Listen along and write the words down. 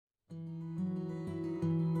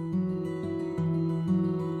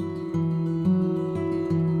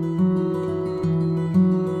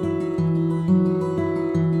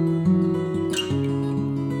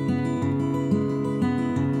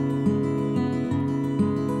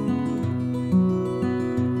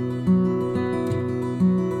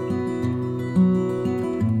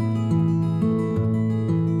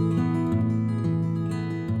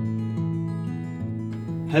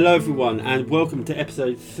Hello everyone and welcome to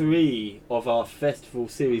episode 3 of our festival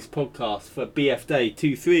series podcast for BFDay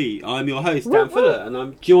 2-3. I'm your host Dan Fuller and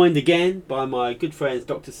I'm joined again by my good friends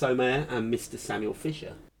Dr. Somair and Mr. Samuel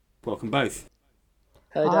Fisher. Welcome both.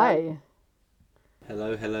 Hi.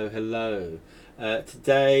 Hello.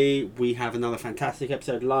 Today we have another fantastic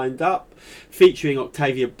episode lined up featuring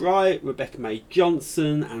Octavia Bright, Rebecca May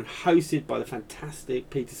Johnson and hosted by the fantastic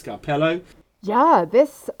Peter Scalpello. Yeah,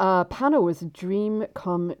 this panel was a dream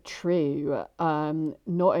come true. Not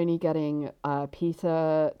only getting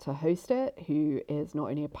Peter to host it, who is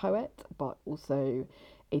not only a poet, but also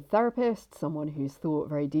a therapist, someone who's thought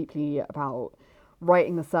very deeply about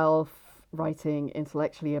writing the self, writing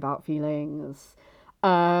intellectually about feelings,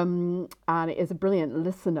 and is a brilliant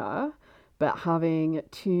listener. But having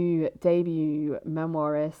two debut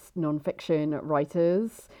memoirist non-fiction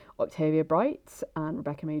writers, Octavia Bright and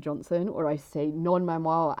Rebecca May Johnson, or I say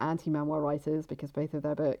non-memoir or anti-memoir writers, because both of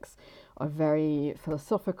their books are very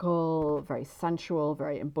philosophical, very sensual,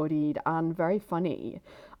 very embodied, and very funny.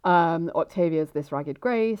 Octavia's This Ragged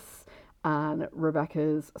Grace and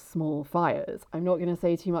Rebecca's Small Fires. I'm not going to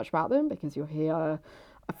say too much about them because you'll hear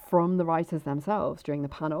from the writers themselves during the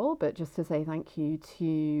panel, but just to say thank you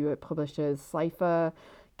to publishers Cypher,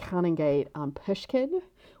 Canongate and Pushkin,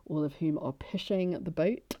 all of whom are pushing the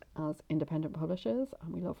boat as independent publishers,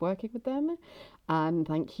 and we love working with them. And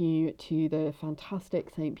thank you to the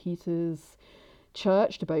fantastic St. Peter's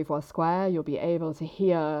Church de Beauvoir Square. You'll be able to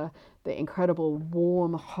hear the incredible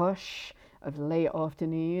warm hush of late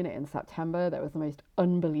afternoon in September. There was the most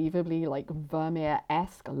unbelievably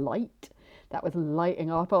Vermeer-esque light that was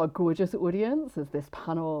lighting up our gorgeous audience as this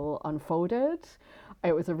panel unfolded.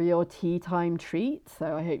 It was a real tea time treat,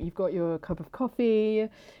 so I hope you've got your cup of coffee,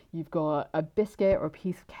 you've got a biscuit or a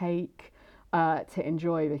piece of cake to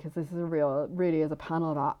enjoy, because this is really is a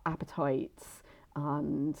panel about appetites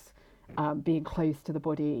and being close to the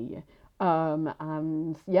body.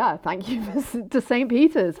 And yeah, thank you to St.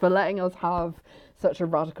 Peter's for letting us have such a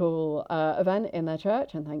radical event in their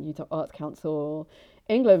church, and thank you to Arts Council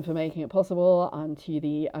England for making it possible, and to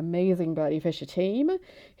the amazing Burley Fisher team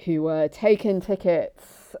who were taking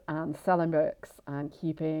tickets and selling books and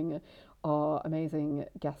keeping our amazing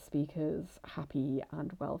guest speakers happy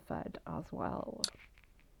and well fed as well.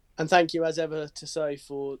 And thank you as ever to So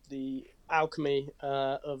for the alchemy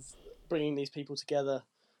of bringing these people together,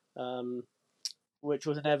 which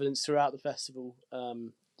was in evidence throughout the festival.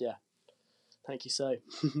 Thank you, So.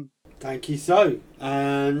 Thank you, So.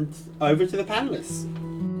 And over to the panellists.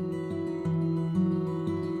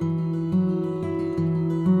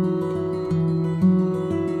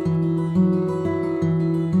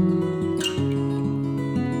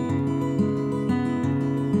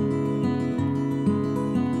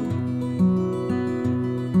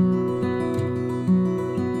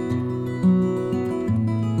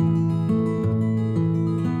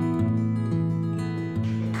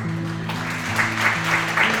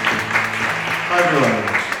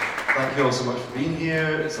 So much for being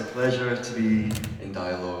here. It's a pleasure to be in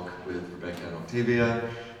dialogue with Rebecca and Octavia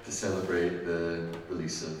to celebrate the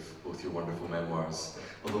release of both your wonderful memoirs.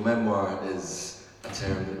 Although memoir is a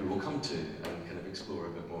term that we will come to and kind of explore a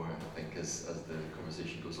bit more, I think, as the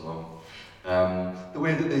conversation goes along. The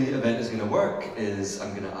way that the event is going to work is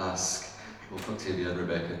I'm going to ask both Octavia and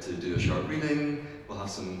Rebecca to do a short reading. We'll have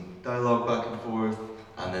some dialogue back and forth,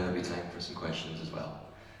 and then there'll be time for some questions as well.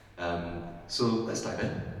 So let's dive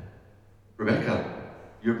in. Rebecca,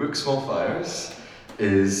 your book Small Fires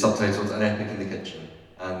is subtitled An Epic in the Kitchen,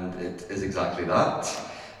 and it is exactly that.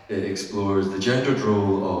 It explores the gendered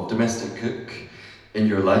role of domestic cook in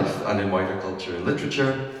your life and in wider culture and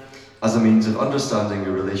literature as a means of understanding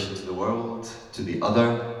your relation to the world, to the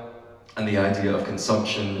other, and the idea of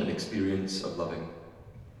consumption and experience of loving.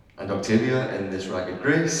 And Octavia, in This Ragged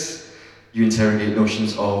Grace, you interrogate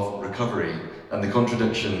notions of recovery and the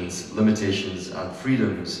contradictions, limitations, and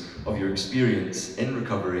freedoms of your experience in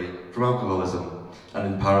recovery from alcoholism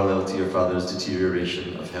and in parallel to your father's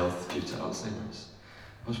deterioration of health due to Alzheimer's.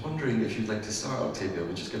 I was wondering if you'd like to start, Octavia,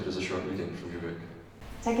 would just give us a short reading from your book.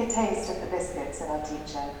 Take a taste of the biscuit, said our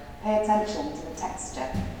teacher. Pay attention to the texture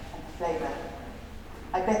and the flavour.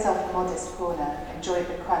 I bit off a modest corner, enjoyed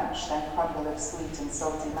the crunch, then crumble of sweet and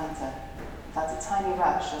salty matter, and felt a tiny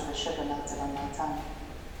rush as the sugar melted on my tongue.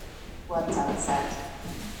 Wormtail said,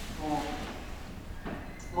 more.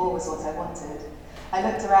 More was what I wanted. I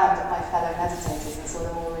looked around at my fellow meditators and saw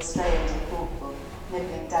them all restrained and thoughtful,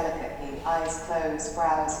 nibbling delicately, eyes closed,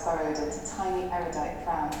 brows furrowed into tiny erudite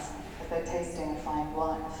frowns, as though tasting a fine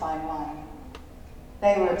wine.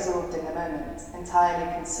 They were absorbed in the moment,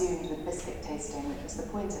 entirely consumed with biscuit tasting, which was the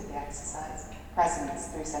point of the exercise. presence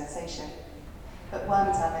through sensation. But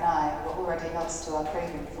Wormtongue and I were already lost to our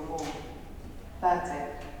craving for more. Furtive,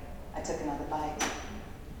 I took another bite.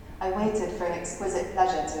 I waited for an exquisite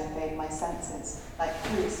pleasure to invade my senses, like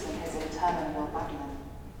Proust from his interminable Magnum.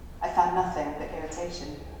 I found nothing but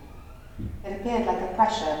irritation. It appeared like a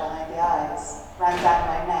pressure behind the eyes, ran down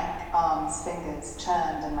my neck, arms, fingers,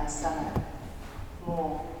 churned in my stomach.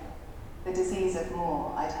 More. The disease of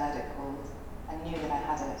more, I'd heard it called, and knew that I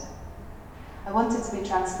had it. I wanted to be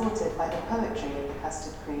transported by the poetry of the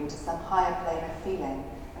custard cream to some higher plane of feeling,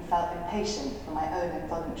 and felt impatient for my own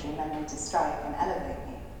involuntary memory to strike and elevate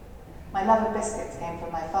me. My love of biscuits came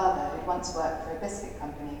from my father, who'd once worked for a biscuit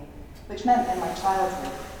company, which meant in my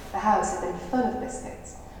childhood, the house had been full of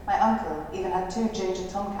biscuits. My uncle even had 2 ginger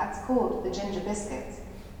tomcats called the Ginger Biscuits.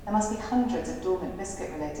 There must be hundreds of dormant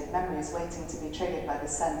biscuit-related memories waiting to be triggered by the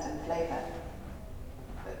scent and flavour.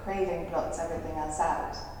 But craving blots everything else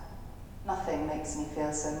out. Nothing makes me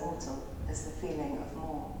feel so mortal as the feeling of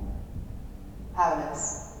more.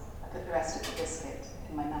 Powerless, I put the rest of the biscuit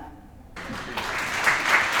in my mouth.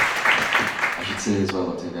 I should say as well,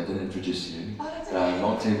 Octavia, I didn't introduce you.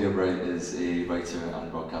 Octavia Bright is a writer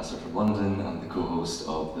and broadcaster from London and the co-host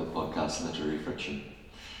of the podcast Literary Friction.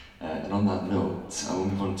 And on that note, I will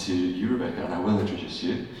move on to you, Rebecca, and I will introduce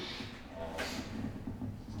you.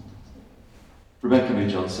 Rebecca May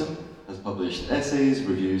Johnson has published essays,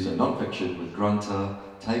 reviews and non-fiction with Granta,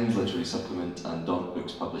 Times Literary Supplement and Daunt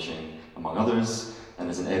Books Publishing, among others, and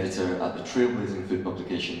is an editor at the trailblazing food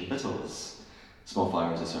publication Vittles. Small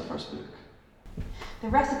Fires is her first book. The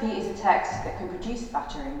recipe is a text that can produce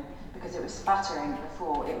spattering because it was spattering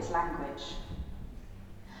before it was language.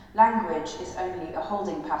 Language is only a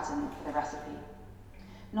holding pattern for the recipe,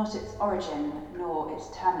 not its origin nor its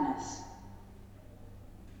terminus.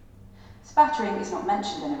 Spattering is not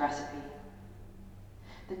mentioned in the recipe.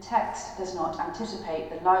 The text does not anticipate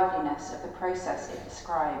the liveliness of the process it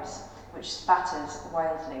describes, which spatters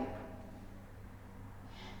wildly.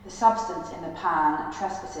 The substance in the pan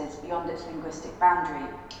trespasses beyond its linguistic boundary,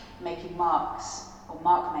 making marks or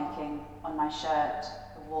mark-making on my shirt,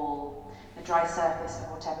 the wall, the dry surface of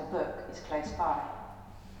whatever book is close by.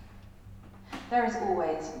 There is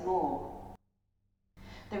always more.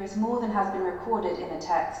 There is more than has been recorded in the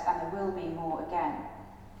text, and there will be more again.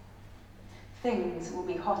 Things will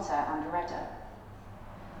be hotter and redder.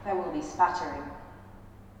 There will be spattering.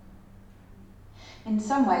 In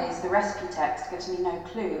some ways, the recipe text gives me no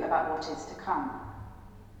clue about what is to come.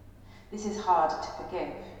 This is hard to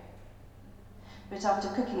forgive. But after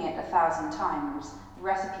cooking it 1,000 times, the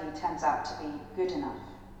recipe turns out to be good enough.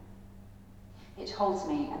 It holds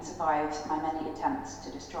me and survives my many attempts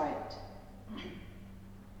to destroy it.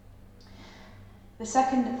 The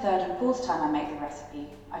second, third and fourth time I make the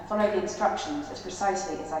recipe, I follow the instructions as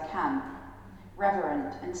precisely as I can,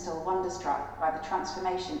 reverent and still wonderstruck by the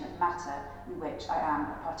transformation of matter in which I am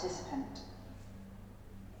a participant.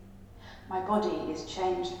 My body is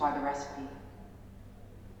changed by the recipe.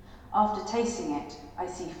 After tasting it, I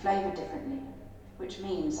see flavour differently, which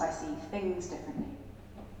means I see things differently.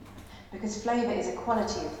 Because flavour is a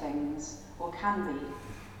quality of things, or can be,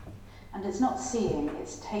 and it's not seeing,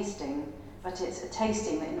 it's tasting, but it's a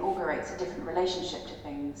tasting that inaugurates a different relationship to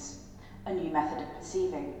things, a new method of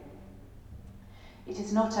perceiving. It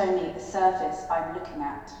is not only the surface I'm looking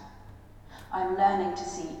at. I'm learning to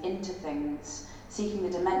see into things, seeking the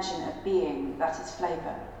dimension of being that is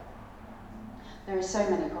flavour. There are so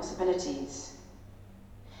many possibilities.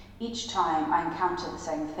 Each time I encounter the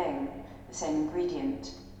same thing, the same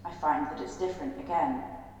ingredient, I find that it's different again.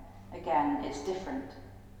 Again, it's different.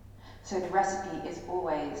 So the recipe is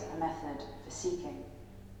always a method for seeking.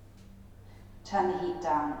 Turn the heat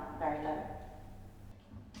down very low.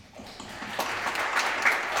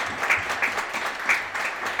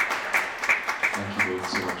 Thank you both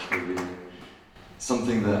so much for reading.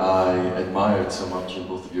 Something that I admired so much in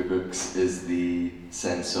both of your books is the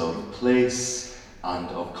sense of place and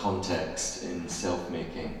of context in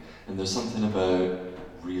self-making. And there's something about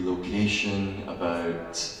relocation,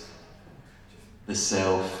 about the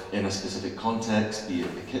self in a specific context, be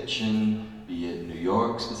it the kitchen, be it New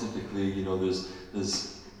York specifically. You know,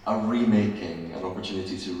 there's a remaking, an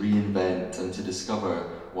opportunity to reinvent and to discover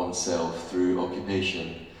oneself through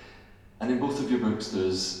occupation. And in both of your books,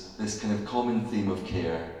 there's this kind of common theme of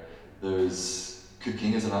care. There's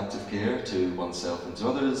cooking as an act of care to oneself and to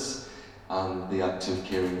others, and the act of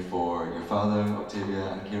caring for your father,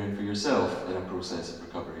 Octavia, and caring for yourself in a process of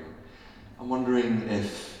recovery. I'm wondering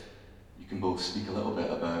if you can both speak a little bit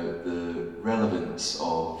about the relevance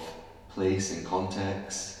of place and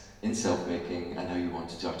context in self-making and how you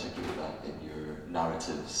wanted to articulate that in your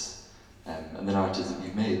narratives and the narratives that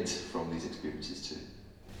you've made from these experiences too.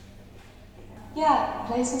 Yeah,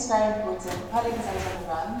 place was very important, partly because I was on the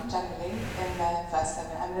run, generally, in the first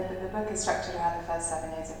 7. I mean, the book is structured around the first 7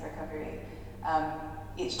 years of recovery.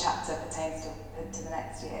 Each chapter pertains to the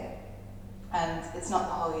next year. And it's not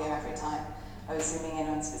the whole year every time. I was zooming in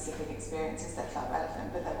on specific experiences that felt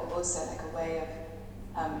relevant, but that were also like a way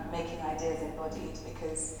of making ideas embodied,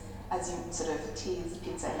 because as you sort of teased,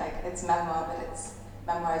 Peter, like it's memoir, but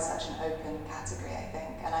memoir is such an open category, I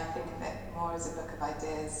think, and I think of it more as a book of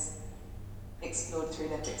ideas explored through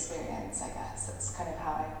lived experience, I guess. That's kind of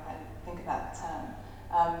how I think about the term.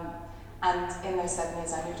 And in those 7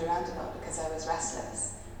 years I moved around a lot because I was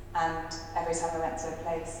restless, and every time I went to a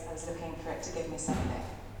place I was looking for it to give me something,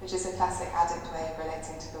 which is a classic addict way of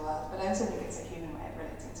relating to the world, but I also think it's a human way of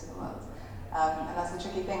relating to the world. And that's the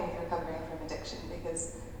tricky thing with recovering from addiction,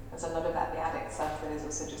 because there's a lot about the addict self that is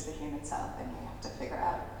also just the human self, and you have to figure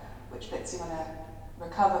out which bits you want to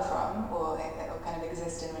recover from, or kind of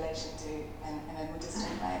exist in relation to in a more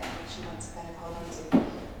distant way, which you want to kind of hold on to.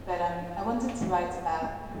 But I wanted to write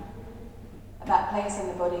about place in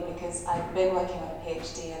the body because I'd been working on a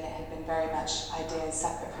PhD and it had been very much ideas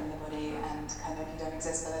separate from the body and kind of you don't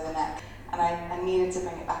exist below the neck. And I needed to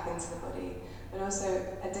bring it back into the body. But also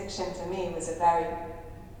addiction for me was a very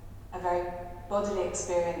bodily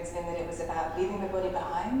experience in that it was about leaving the body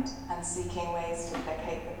behind and seeking ways to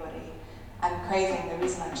placate the body. And craving, the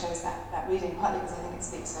reason I chose that reading, partly because I think it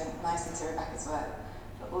speaks so nicely to Rebecca's work,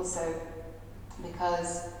 but also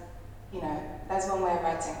because, there's one way of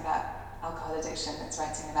writing about alcohol addiction that's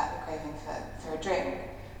writing about the craving for a drink,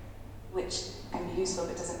 which can be useful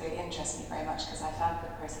but doesn't really interest me very much because I found the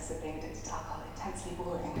process of being addicted to alcohol intensely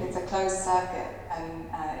boring. It's a closed circuit and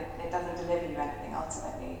it doesn't deliver you anything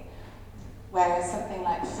ultimately. Whereas something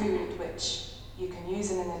like food, which you can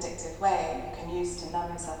use in an addictive way, you can use to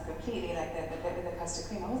numb yourself completely, like the bit with the custard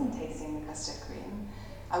cream. I wasn't tasting the custard cream,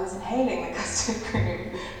 I was inhaling the custard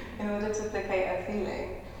cream in order to placate a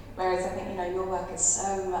feeling. Whereas I think, your work is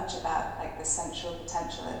so much about like the sensual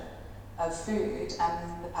potential of food,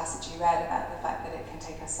 and the passage you read about the fact that it can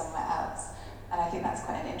take us somewhere else. And I think that's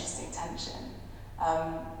quite an interesting tension.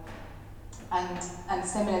 And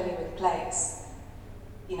similarly with place,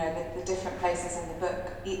 the different places in the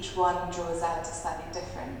book, each one draws out a slightly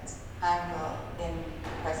different angle in the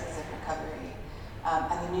process of recovery.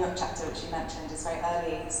 And the New York chapter, which you mentioned, is very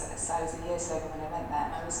early, so I was a year sober when I went there,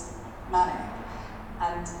 and I was manic.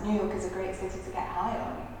 And New York is a great city to get high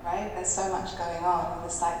on, right? There's so much going on, all the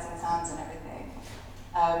sights and sounds and everything.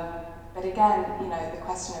 But again, the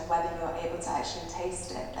question of whether you're able to actually taste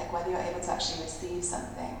it, like whether you're able to actually receive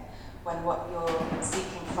something, when what you're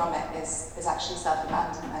seeking from it is actually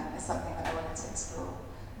self-abandonment, is something that I wanted to explore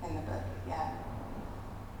in the book, yeah.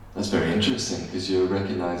 That's very interesting, because you're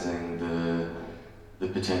recognising the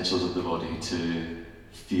potentials of the body to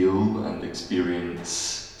feel and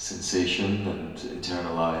experience sensation and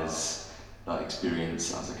internalise that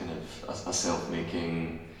experience as a kind of a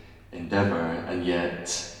self-making endeavour, and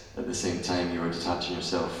yet at the same time you are detaching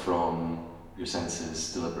yourself from your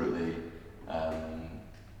senses deliberately,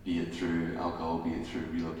 be it through alcohol, be it through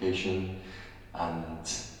relocation,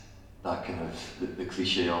 and that kind of the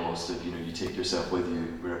cliche almost of you take yourself with you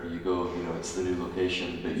wherever you go. It's the new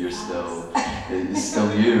location, but you're still it's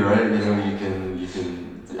still you, right? You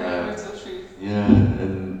can It's a very brutal truth. yeah,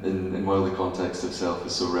 and while the context of self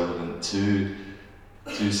is so relevant to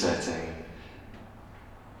setting,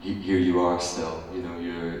 here you are still.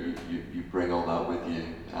 You bring all that with you,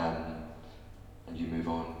 and you move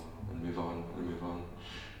on and move on and move on.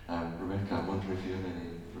 Rebecca, I'm wondering if you have any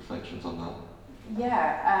reflections on that.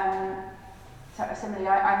 Yeah, so similarly,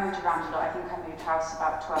 I moved around a lot. I think I moved house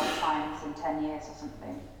about 12 times in 10 years or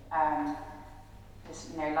something.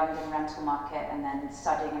 Just, London rental market, and then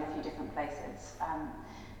studying in a few different places.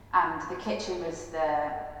 And the kitchen was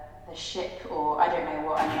the ship, or I don't know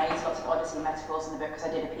what. I use lots of Odyssey metaphors in the book because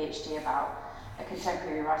I did a PhD about a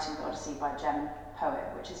contemporary writing of the Odyssey by a German poet,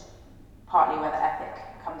 which is partly where the epic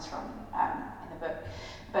comes from in the book.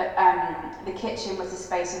 But the kitchen was the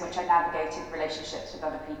space in which I navigated relationships with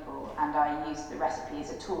other people, and I used the recipe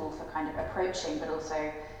as a tool for kind of approaching, but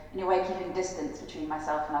also in a way keeping distance between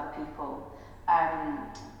myself and other people.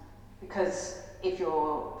 Because if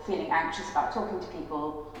you're feeling anxious about talking to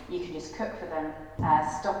people, you can just cook for them,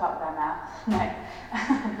 stop up their mouth. No,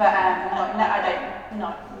 but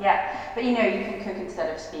not yet. But you can cook instead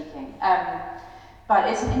of speaking. But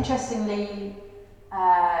it's an interestingly.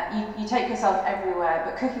 You take yourself everywhere,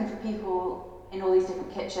 but cooking for people in all these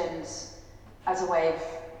different kitchens as a way of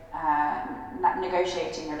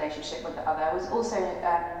negotiating a relationship with the other was also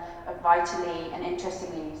a vitally and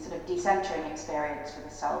interestingly sort of decentering experience for the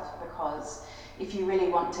self, because if you really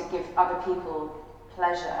want to give other people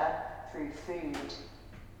pleasure through food,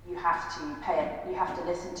 you have to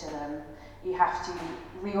listen to them, you have to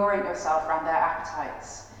reorient yourself around their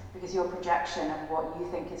appetites, because your projection of what you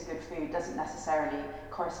think is good food doesn't necessarily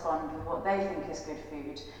correspond with what they think is good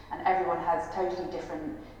food, and everyone has totally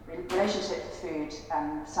different relationships with food,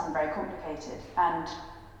 some very complicated. And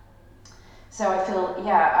so I feel,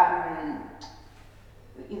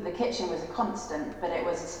 the kitchen was a constant, but it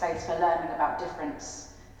was a space for learning about difference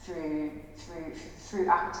through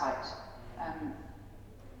appetite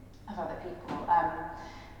of other people.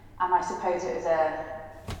 And I suppose it was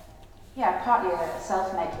partly a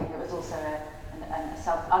self-making, it was also a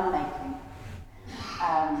self-unmaking.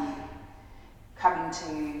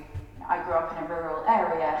 I grew up in a rural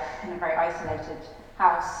area, in a very isolated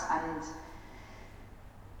house, and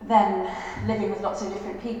then living with lots of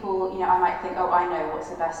different people, I might think, I know what's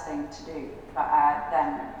the best thing to do, but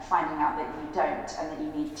then finding out that you don't, and that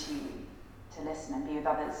you need to listen and be with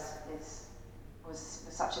others was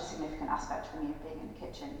such a significant aspect for me of being in the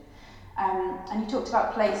kitchen. And you talked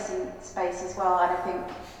about place and space as well, and I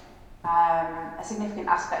think a significant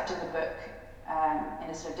aspect of the book, in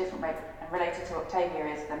a sort of different way and related to Octavia,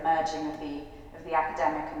 is the merging of the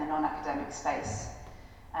academic and the non-academic space,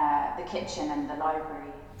 the kitchen and the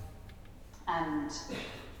library. And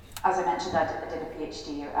as I mentioned, I did a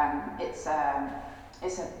PhD. It's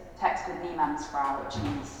a text called Niemandsfrau, which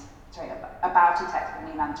means about a text called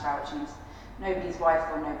Niemandsfrau, which means nobody's wife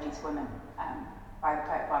or nobody's woman, by the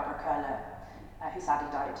poet Barbara Curler, who sadly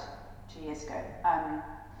died 2 years ago.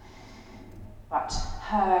 But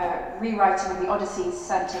her rewriting of the Odysseys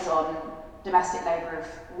centres on domestic labour of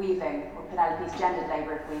weaving, or Penelope's gendered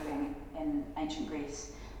labour of weaving in ancient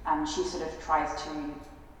Greece. And she sort of tries to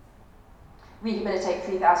rehabilitate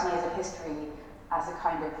 3,000 years of history as a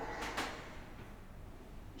kind of,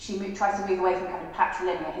 she tries to move away from kind of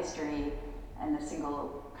patrilineal history and the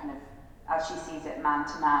single kind of, as she sees it,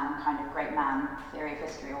 man-to-man, kind of great man theory of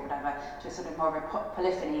history or whatever, to a sort of more of a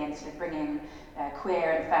polyphony and sort of bringing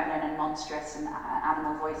queer and feminine and monstrous and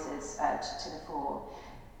animal voices to the fore.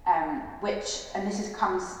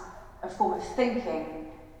 Comes a form of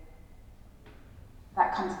thinking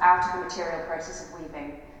that comes out of the material process of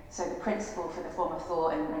weaving. So the principle for the form of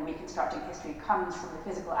thought and reconstructing history comes from the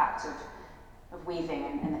physical act of weaving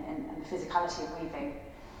and the physicality of weaving.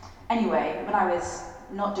 Anyway, when I was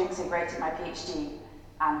not doing so great at my PhD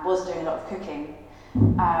and was doing a lot of cooking,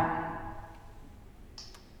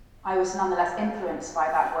 I was nonetheless influenced by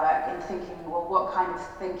that work in thinking, well, what kind of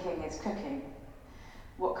thinking is cooking?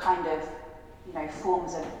 What kind of,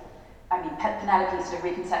 forms of, Penelope sort of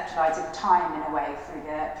reconceptualizing time in a way through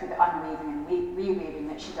the unweaving and reweaving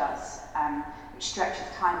that she does, which stretches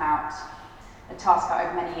time out, a task out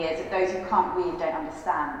over many years that those who can't weave don't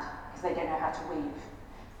understand because they don't know how to weave.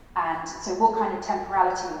 And so what kind of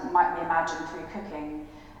temporality might we imagine through cooking?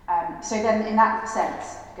 So then in that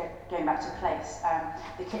sense, going back to place,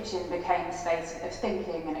 the kitchen became a space of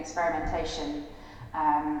thinking and experimentation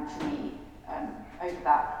for me over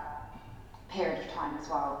that period of time as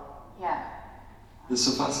well. Yeah. It's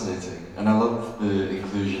so fascinating, and I love the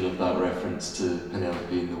inclusion of that reference to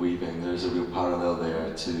Penelope and the weaving. There's a real parallel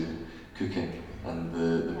there to cooking and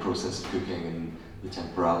the process of cooking and the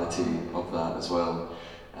temporality of that as well.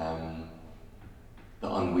 The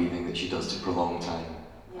unweaving that she does to prolong time.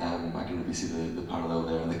 I can really see the parallel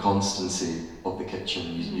there, and the constancy of the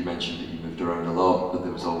kitchen. You mentioned that you moved around a lot, but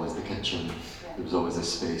there was always the kitchen. There was always a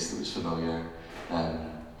space that was familiar, and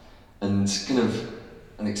kind of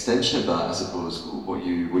an extension of that, I suppose. What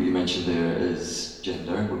you mentioned there is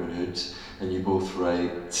gender, womanhood, and you both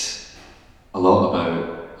write a lot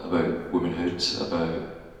about womanhood, about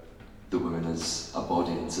the woman as a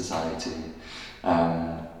body in society,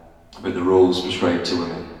 about the roles prescribed to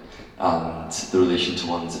women, and the relation to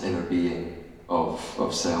one's inner being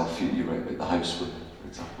of self. You write about the housewoman, for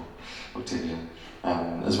example, Octavia,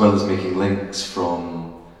 as well as making links from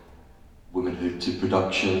womanhood to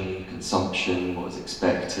production, consumption, what is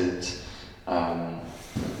expected,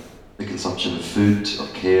 the consumption of food,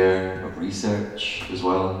 of care, of research as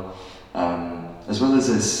well as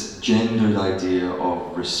this gendered idea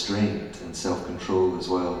of restraint and self-control as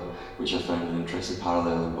well, which I found an interesting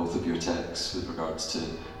parallel in both of your texts with regards to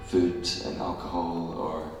food and alcohol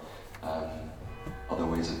or other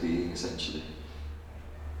ways of being, essentially.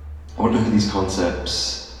 I wonder how these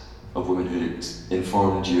concepts of womanhood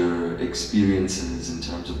informed your experiences in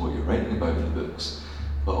terms of what you're writing about in the books,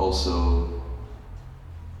 but also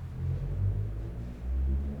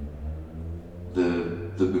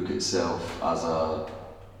the book itself as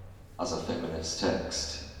as a feminist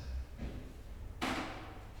text. Do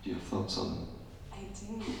you have thoughts on I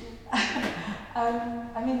do.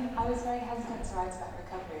 I mean, I was very hesitant to write about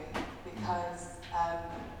recovery because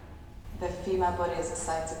the female body as a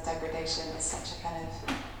site of degradation is such a kind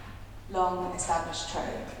of long established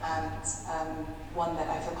trope and one that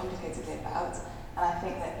I feel complicatedly about. And I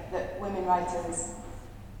think that women writers,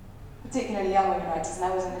 particularly young women writers, and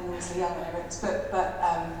I wasn't enormously young when I wrote this book, but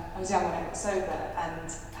I was young when I got sober, and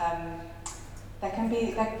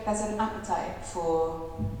there's an appetite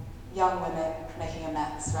for young women making a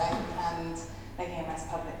mess, right? And making a mess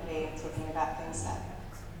publicly and talking about things that,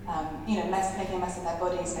 making a mess of their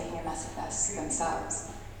bodies, making a mess of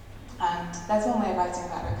themselves. And there's one way of writing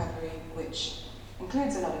about recovery which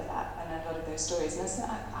includes a lot of that and a lot of those stories. And there's some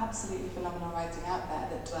absolutely phenomenal writing out there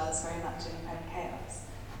that dwells very much in kind of chaos.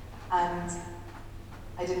 And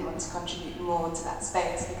I didn't want to contribute more to that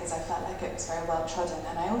space because I felt like it was very well trodden.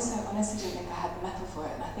 And I also honestly didn't think I had the metal for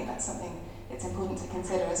it. And I think that's something it's important to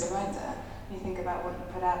consider as a writer. You think about what you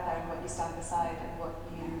put out there and what you stand beside and what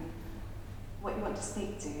you want to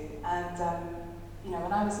speak to. And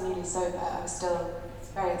when I was newly sober, I was still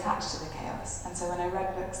very attached to the chaos. And so when I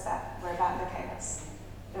read books that were about the chaos,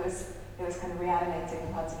 it was kind of reanimating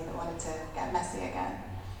the part of me that wanted to get messy again.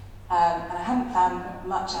 And I hadn't found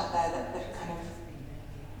much out there that kind of,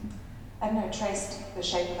 traced the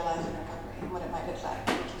shape of a life in recovery and what it might look like,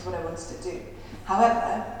 which was what I wanted to do.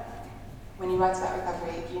 However, when you write about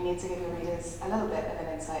recovery, you need to give your readers a little bit of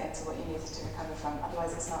an insight into what you needed to recover from,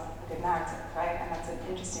 otherwise it's not a good narrative, right? And that's an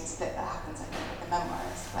interesting split that happens, I think, with the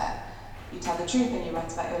memoirs, where you tell the truth and you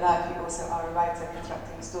write about your life, you also are a writer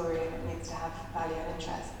constructing a story and it needs to have value and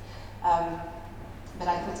interest. But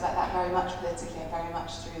I thought about that very much politically and very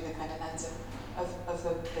much through the kind of lens of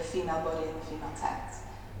the female body and the female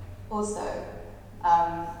text. Also,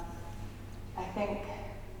 I think,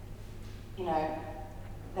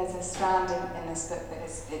 there's a strand in this book that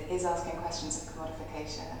is asking questions of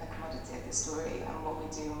commodification and the commodity of the story and what we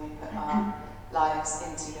do when we put our lives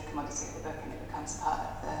into the commodity of the book and it becomes part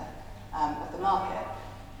of the market.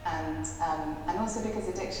 And also because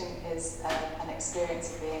addiction is an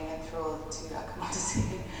experience of being enthralled to a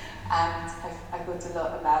commodity. And I thought a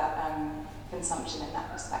lot about consumption in that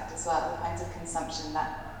respect as well, the kinds of consumption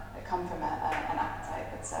that come from an appetite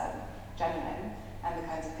that's genuine, and the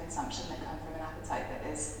kinds of consumption that come from an appetite that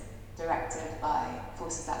is directed by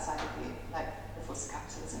forces outside of you, like the force of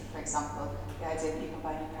capitalism, for example, the idea that you can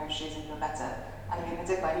buy a new pair of shoes and feel better. And I mean, I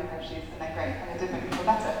did buy new pair of shoes and they're great, and they did make me feel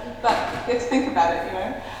better, but you have to think about it,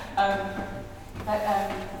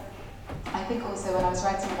 I think also when I was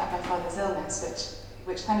writing about my father's illness,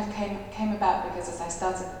 which kind of came about because as I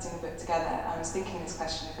started putting the book together, I was thinking this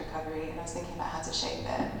question of recovery and I was thinking about how to shape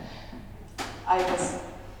it. I was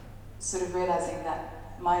sort of realizing that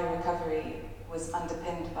my recovery was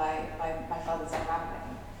underpinned by my father's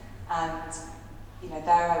unraveling. And,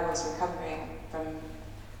 there I was recovering from,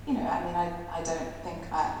 I don't think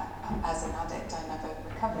as an addict I never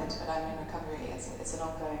recovered, but I'm in recovery. It's an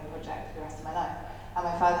ongoing project for the rest of my life. And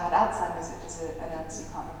my father had Alzheimer's, which is an illness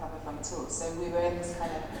you can't recover from at all. So we were in this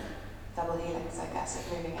kind of double helix, I guess,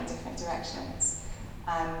 of moving in different directions.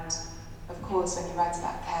 And of course, when you write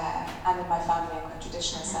about care, and in my family in quite a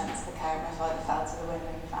traditional sense, the care of my father fell to the women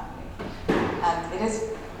in the family. And it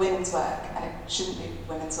is women's work, and it shouldn't be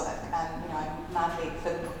women's work. And I'm madly,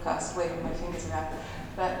 for the podcast, waving my fingers around.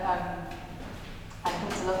 But I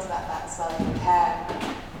thought a lot about that as well, the care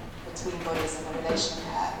between bodies and the relation of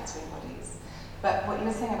care between bodies. But what you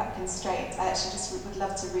were saying about constraint, I actually just would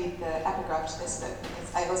love to read the epigraph to this book,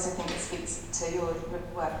 because I also think it speaks to your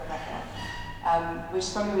work, Rebecca. Which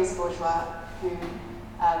is from Louise Bourgeois, who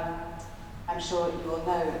I'm sure you all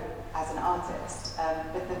know as an artist,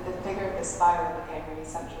 but the figure of the spiral became really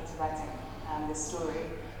central to writing this story,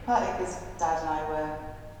 partly because Dad and I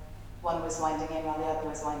one was winding in while the other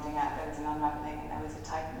was winding out, there was an unraveling and there was a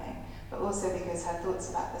tightening, but also because her thoughts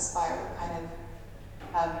about the spiral kind of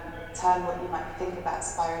turn what you might think about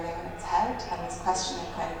spiraling on its head, and this question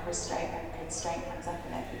of kind of restraint and constraint comes up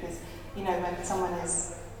in it, because, when someone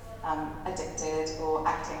is addicted or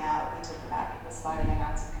acting out, we talk about people spiraling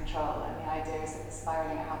out of control, and the idea is that the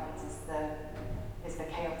spiraling outwards is the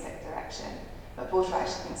chaotic direction. But Bourgeois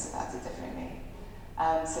actually thinks about it differently.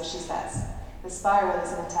 So she says, the spiral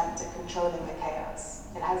is an attempt at controlling the chaos.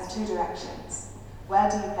 It has two directions. Where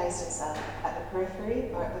do you place yourself? At the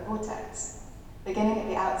periphery or at the vortex? Beginning at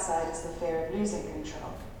the outside is the fear of losing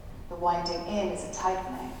control. The winding in is a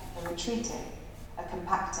tightening, a retreating, a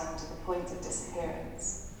compacting to the point of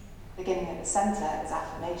disappearance. Beginning at the centre is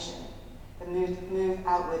affirmation. The move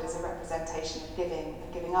outward is a representation of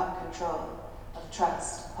giving up control, of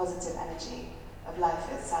trust, positive energy of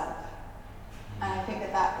life itself. And I think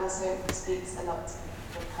that also speaks a lot to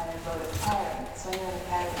the kind of role of parents. When you're in a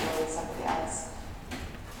parent role with somebody else,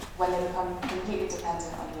 when they become completely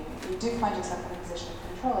dependent on you, you do find yourself in a position of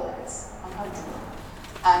control, and it's uncomfortable.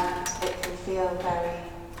 And it can feel very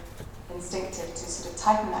instinctive to sort of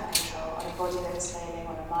tighten that control on a body that is failing,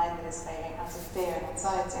 on a mind that is failing, out of fear and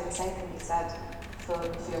anxiety. And the same can be said for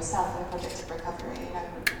yourself in a project of recovery. You know,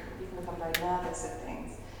 you can become very nervous of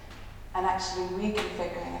things. And actually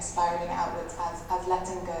reconfiguring and spiraling outwards as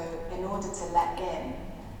letting go in order to let in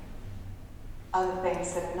other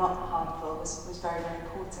things that are not harmful was very, very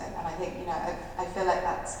important. And I think, you know, I feel like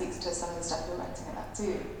that speaks to some of the stuff you're writing about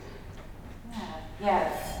too.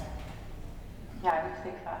 Yeah, I need to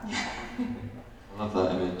think about it. I love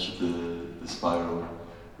that image of the spiral,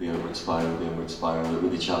 the outward spiral, the inward spiral. It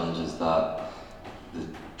really challenges that, the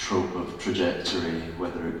trope of trajectory,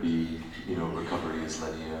 whether it be, you know, recovery is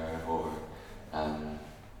linear or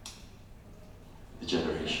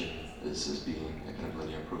degeneration as being a kind of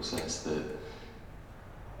linear process that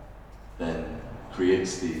then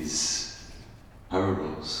creates these power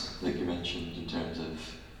roles, like you mentioned, in terms of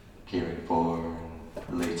caring for and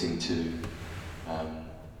relating to.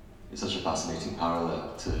 It's such a fascinating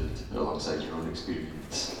parallel to put alongside your own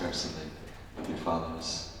experience personally with your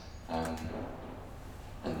fathers. And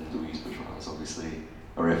Louise Bourgeois is obviously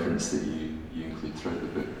a reference that you include throughout the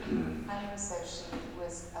book. And also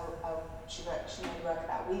she made work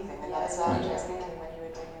about weaving, and Yeah, that's what I right. was thinking when you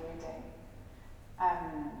were doing your reading.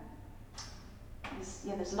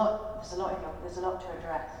 There's a lot to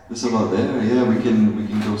address. There's a lot there, yeah. We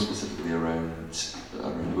can go specifically around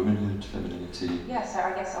womanhood, femininity. Yeah, so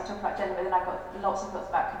I guess I'll talk about gender, but then I've got lots of thoughts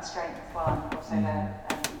about constraint as well, and also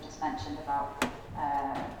you just mentioned about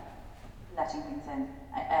letting things in.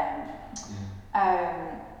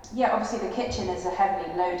 Obviously the kitchen is a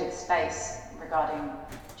heavily loaded space regarding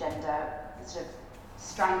gender, sort of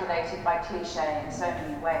strangulated by cliche in so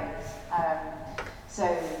many ways. So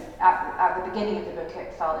at the beginning of the book,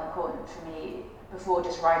 it felt important for me, before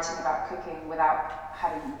just writing about cooking without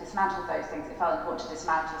having dismantled those things, it felt important to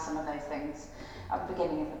dismantle some of those things at the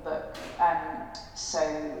beginning of the book. So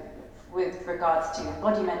with regards to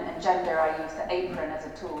embodiment and gender, I use the apron as a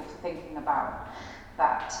tool for thinking about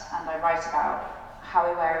that, and I write about how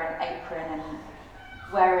we wear an apron and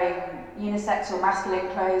wearing unisex or masculine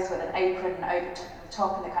clothes with an apron over the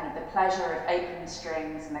top, and the kind of the pleasure of apron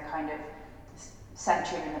strings and the kind of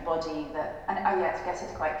centering in the body that, and I guess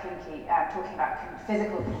it's quite kinky, talking about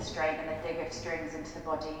physical constraint and the dig of strings into the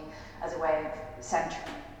body as a way of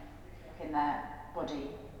centering in their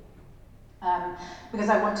body. Because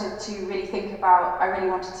I wanted to really think about, I really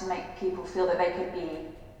wanted to make people feel that they could be,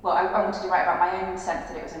 well, I wanted to write about my own sense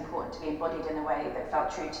that it was important to be embodied in a way that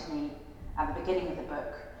felt true to me at the beginning of the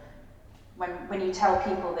book. When you tell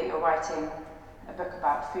people that you're writing a book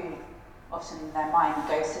about food, often their mind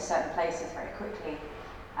goes to certain places very quickly,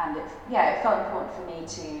 and it felt important for me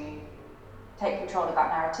to take control of that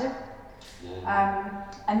narrative.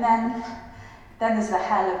 And then there's the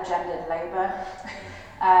hell of gendered labour.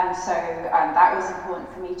 That was important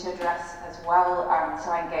for me to address as well. So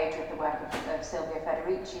I engage with the work of Silvia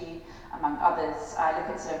Federici, among others. I look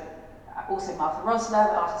at sort of also Martha Rosler,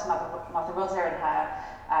 the artist Martha Rosler, and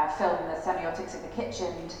her film The Semiotics of the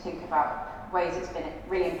Kitchen, to think about ways it's been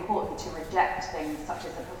really important to reject things such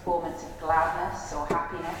as the performance of gladness or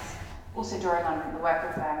happiness. Also drawing on the work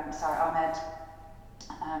of Sarah Ahmed.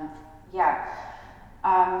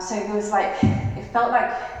 So there was it felt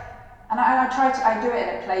like, and I do it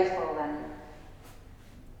in a playful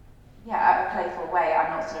way. I'm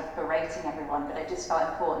not sort of berating everyone, but it just felt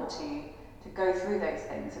important to go through those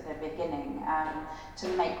things at the beginning, to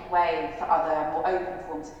make way for other more open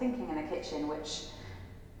forms of thinking in the kitchen, which,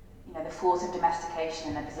 you know, the force of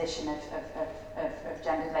domestication and the position of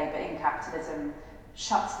gendered labour in capitalism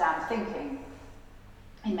shuts down thinking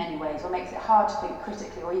in many ways, or makes it hard to think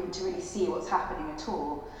critically or even to really see what's happening at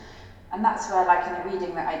all. And that's where, in the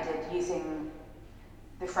reading that I did, using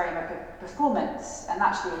the framework of performance, and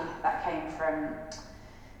actually that came from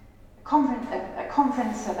a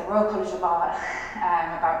conference at the Royal College of Art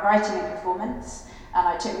about writing and performance, and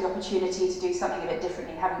I took the opportunity to do something a bit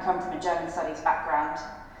differently, having come from a German studies background,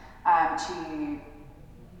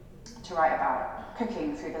 to write about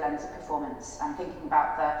cooking through the lens of performance, and thinking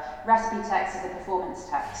about the recipe text as a performance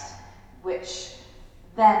text, which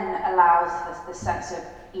then allows the sense of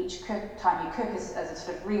each time you cook as a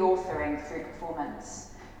sort of reauthoring through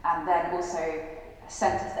performance, and then also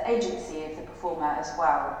centres the agency of the performer as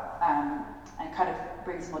well, and kind of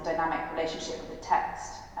brings a more dynamic relationship with the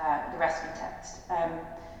text, the recipe text.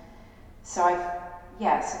 So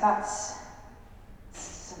so that's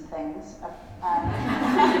some things.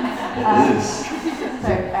 It is.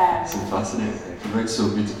 So, So fascinating. You write so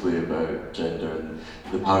beautifully about gender and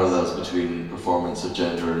the parallels between performance of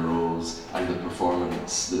gender and roles and the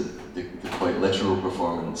performance, the quite literal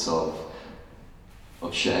performance of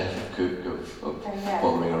chef, of cook, of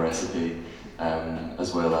following a recipe,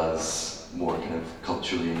 as well as more kind of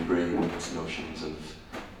culturally ingrained notions of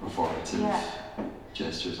performative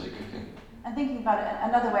gestures like cooking. And thinking about it,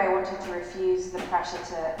 another way I wanted to refuse the pressure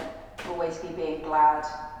to always be being glad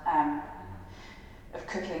of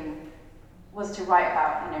cooking was to write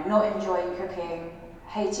about, not enjoying cooking,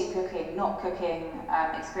 hating cooking, not cooking,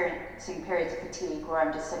 experiencing periods of fatigue where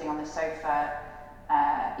I'm just sitting on the sofa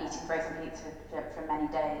eating frozen pizza for many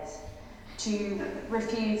days. To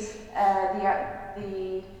refuse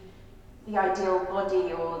the ideal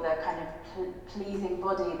body or the kind of pleasing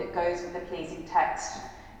body that goes with the pleasing text,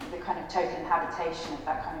 the kind of total inhabitation of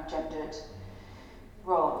that kind of gendered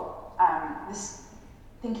role.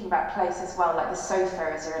 Thinking about place as well, like the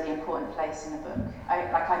sofa is a really important place in the book.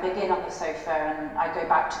 I begin on the sofa and I go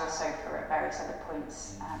back to the sofa at various other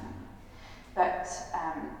points. But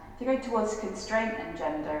to go towards constraint and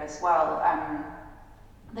gender as well,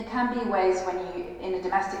 there can be ways when you, in a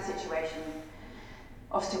domestic situation,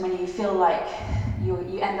 often when you feel like you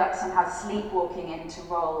end up somehow sleepwalking into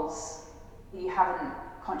roles that you haven't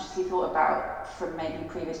consciously thought about from maybe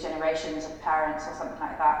previous generations of parents or something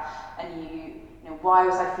like that, and why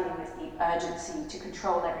was I feeling this deep urgency to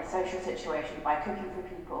control every social situation by cooking for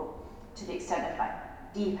people, to the extent of like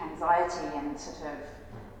deep anxiety and sort of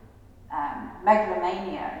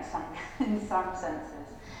megalomania in some senses,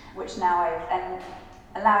 which now and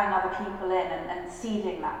allowing other people in and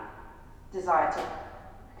seeding that desire to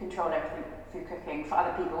control everything through cooking for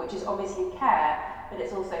other people, which is obviously care, but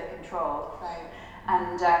it's also control. Right.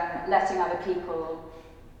 And letting other people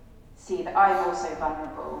see that I'm also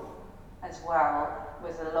vulnerable as well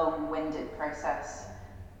was a long-winded process.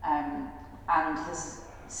 And this is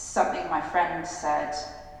something my friend said,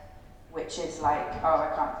 which is like,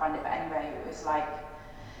 I can't find it, but anyway, it was like,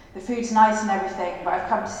 the food's nice and everything, but I've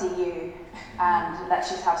come to see you, and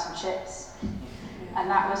let's just have some chips. And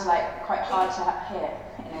that was like quite hard to hear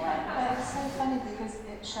in a way. But it's so funny because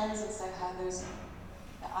it shows also how the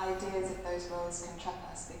ideas of those roles can trap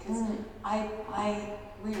us, because I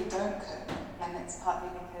really don't cook, and it's partly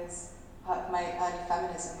because part of my early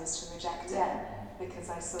feminism was to reject it, because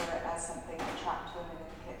I saw it as something that trapped women in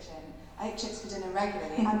the kitchen. I ate chips for dinner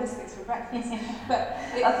regularly and biscuits for breakfast. But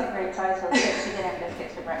that's a great title, chips for dinner and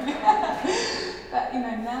biscuits for breakfast. But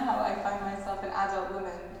now I find myself an adult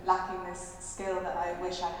woman lacking this skill that I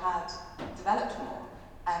wish I had developed more.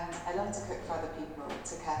 And I love to cook for other people,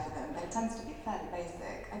 to care for them, but it tends to be fairly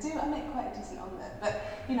basic. I make quite a decent omelette, but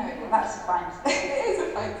that's a fine skill. It is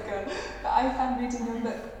a fine skill. But I found reading your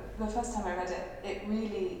book, the first time I read it,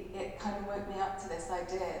 it kind of woke me up to this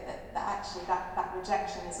idea that actually that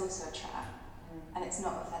rejection is also a trap, and it's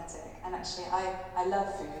not authentic. And actually I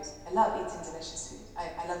love food. I love eating delicious food.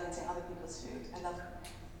 I love eating other people's food.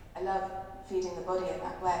 I love feeding the body in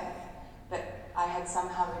that way. But I had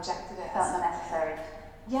somehow rejected it as necessary.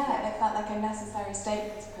 Yeah, it felt like a necessary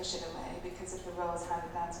statement to push it away because of the roles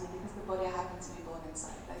handed down to me, because the body I happened to be born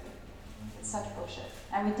inside. Like, it's such bullshit.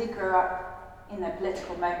 And we did grow up in a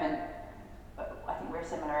political moment, but I think we're a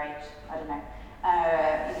similar age, I don't know.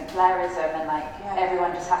 Blairism and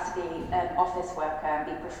everyone just has to be an office worker and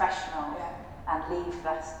be professional and leave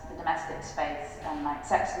the domestic space, and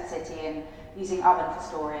Sex and the City and using oven for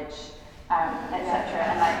storage, etc.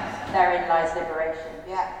 And therein lies liberation.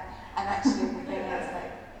 Yeah. And actually the thing is,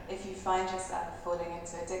 if you find yourself falling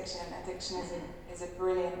into addiction is a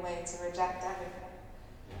brilliant way to reject everything,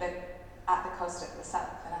 but at the cost of the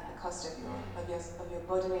self and at the cost of your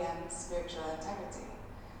bodily and spiritual integrity.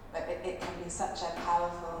 But it can be such a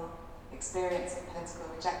powerful experience of political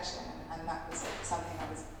rejection, and that was something I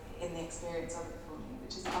was in the experience of it for me,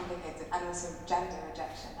 which is complicated, and also gender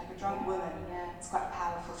rejection. Like a drunk woman, it's quite a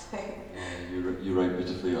powerful thing. Yeah, you write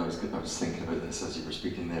beautifully. I was thinking about this as you were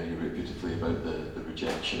speaking there. You wrote beautifully about the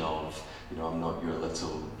rejection of, I'm not your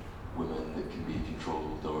little woman that can be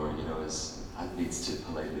controlled, or needs to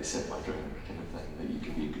politely sip my drink kind of thing. That you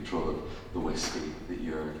can be in control of the whiskey that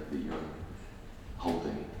you're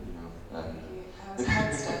holding. I was a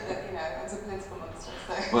monster, but I was a political monster.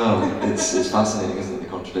 So. Well, it's fascinating, isn't it? The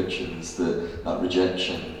contradictions that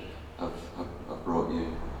rejection have brought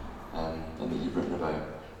you, and that you've written about.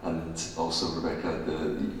 And also, Rebecca,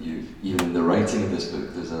 even in the writing of this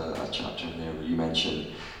book, there's a chapter in there where you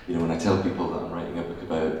mention, when I tell people that I'm writing a book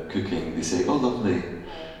about cooking, they say, "Oh, lovely,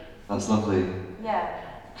 that's lovely." Yeah.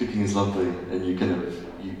 cooking is lovely, and you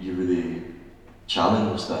really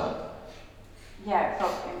challenge that. Yeah, it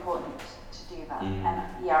felt important to do that. And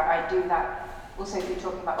I do that also through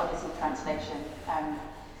talking about Odyssey translation. I'm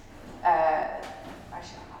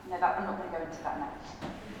not going to go into that now.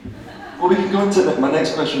 Well, we can go into that. My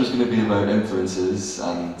next question was going to be about influences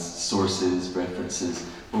and sources, references.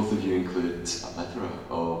 Both of you include a plethora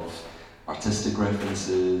of artistic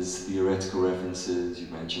references, theoretical references.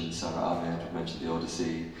 You've mentioned Sarah Ahmed, you've mentioned the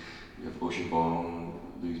Odyssey, you have Ocean Vuong,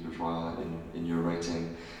 Louise Bourgeois in your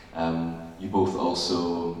writing. You both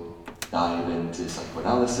also dive into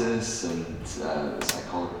psychoanalysis and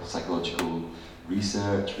psychological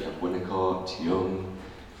research. We have Winnicott, Jung,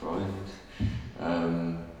 Freud.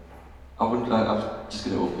 I'm just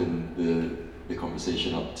going to open the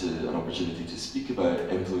conversation up to an opportunity to speak about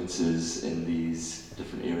influences in these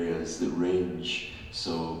different areas that range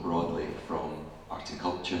so broadly from art and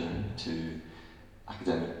culture to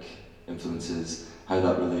academic influences, how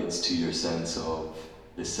that relates to your sense of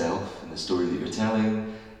the self and the story that you're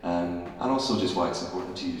telling, and also just why it's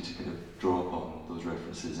important to you to kind of draw upon those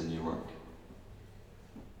references in your work.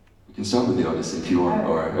 We can start with the Odyssey if you want,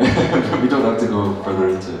 or we don't have to go further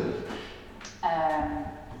into it.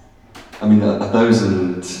 I mean,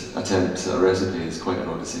 1,000 attempts at a recipe is quite an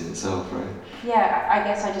odyssey in itself, right? Yeah, I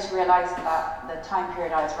guess I just realised that the time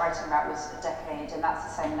period I was writing about was a decade, and that's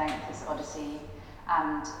the same length as Odyssey.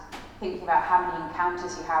 And thinking about how many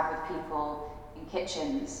encounters you have with people in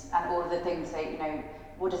kitchens and all of the things that,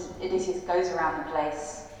 Odysseus goes around the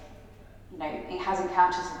place, he has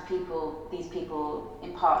encounters with people, these people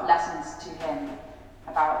impart lessons to him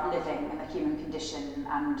about living and the human condition,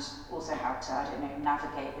 and also how to,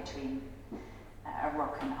 navigate between a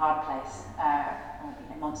rock and a hard place,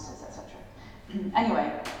 or monsters, etc.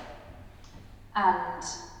 Anyway, and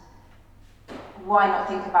why not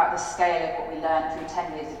think about the scale of what we learned through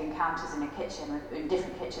 10 years of encounters in a kitchen, in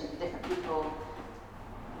different kitchens with different people.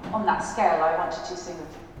 On that scale, I wanted to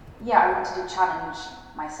challenge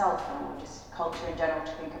myself or just culture in general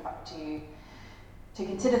to think about, to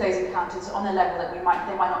consider those encounters on a level that they might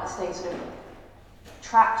not stay sort of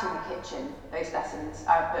trapped in the kitchen, those lessons,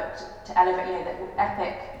 but to elevate, that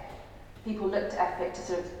epic, people look to epic to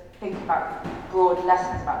sort of think about broad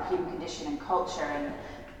lessons about the human condition and culture and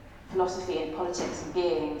philosophy and politics and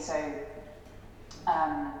being. So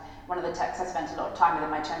one of the texts I spent a lot of time with in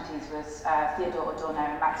my 20s was Theodore Adorno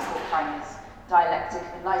and Max Horkheimer's Dialectic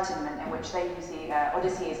of Enlightenment, in which they use the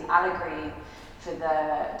Odyssey as an allegory for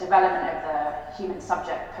the development of the human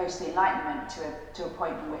subject post the Enlightenment to a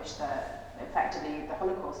point in which effectively the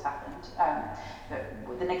Holocaust happened.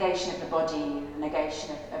 The negation of the body, the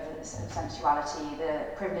negation of sensuality, the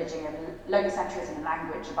privileging of logocentrism and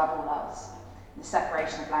language above all else, the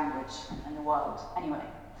separation of language and the world. Anyway,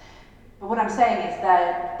 but what I'm saying is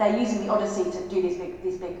they're using the Odyssey to do this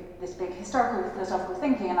big historical philosophical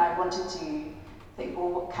thinking, and I wanted to think, well,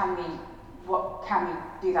 what can we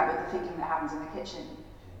do that with the thinking that happens in the kitchen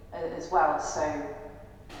as well? So,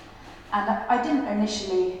 and I didn't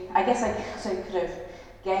initially, I guess I also could have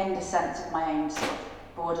gained a sense of my own sort of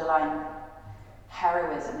borderline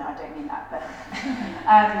heroism. No, I don't mean that, but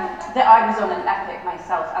that I was on an epic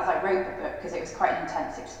myself as I wrote the book, because it was quite an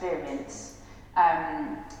intense experience,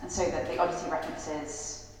 and so that the Odyssey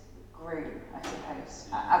references grew, I suppose,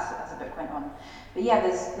 as the book went on. But yeah,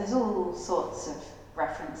 there's all sorts of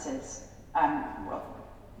references. Some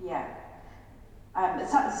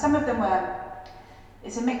of them were.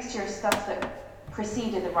 It's a mixture of stuff that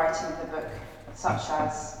preceded the writing of the book, such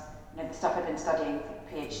as the stuff I've been studying for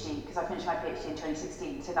PhD, because I finished my PhD in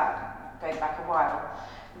 2016, so that goes back a while.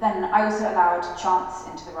 Then I also allowed chance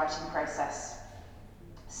into the writing process.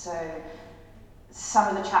 So some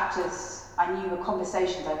of the chapters I knew were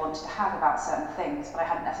conversations I wanted to have about certain things, but I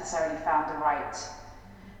hadn't necessarily found the right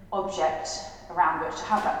object around which to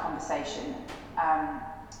have that conversation. I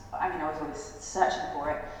was always searching for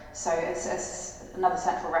it. So it's another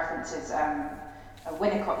central reference is a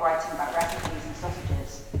Winnicott writing about recipes and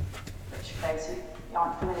sausages, which for those who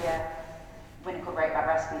aren't familiar, Winnicott wrote about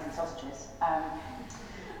recipes and sausages.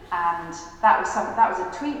 And that was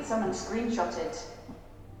a tweet someone screenshotted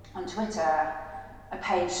on Twitter, a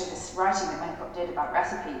page of this writing that Winnicott did about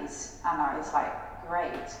recipes, and I was like,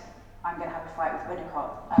 great, I'm going to have a fight with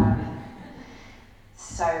Winnicott.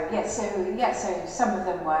 So some of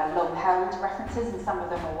them were long-held references, and some of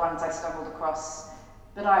them were ones I stumbled across.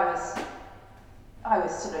 But I was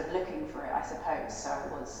sort of looking for it, I suppose. So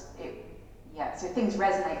things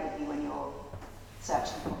resonate with you when you're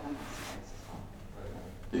searching for them, I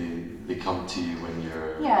suppose. They come to you when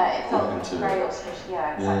you're it felt open to very it. auspicious.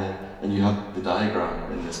 Yeah, exactly. Yeah, and you have the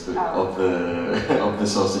diagram in this book Oh. of the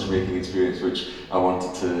sausage making experience, which I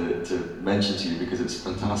wanted to mention to you because it's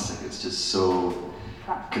fantastic. It's just so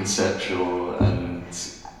conceptual and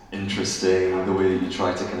interesting, the way that you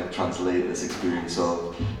try to kind of translate this experience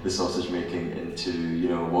of the sausage making into, you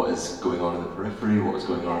know, what is going on in the periphery, what is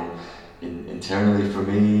going on internally for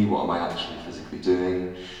me, what am I actually physically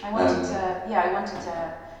doing. I wanted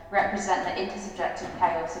to represent the intersubjective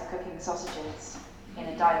chaos of cooking sausages in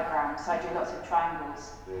a diagram, so I drew lots of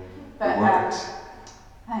triangles. But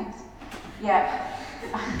thanks. Yeah.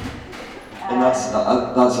 And that's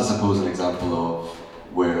I suppose an example of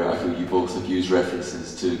where I feel you both have used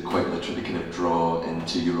references to quite literally kind of draw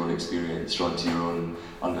into your own experience, draw into your own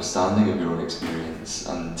understanding of your own experience,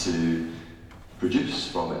 and to produce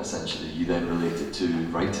from it essentially. You then relate it to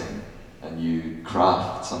writing and you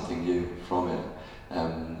craft something new from it.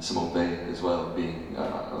 Simone Weil as well being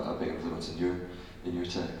a big influence in your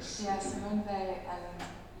text. Yeah, Simone Weil and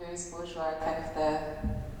Louise Bourgeois are kind of the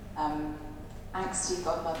angsty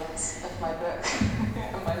godmothers of my book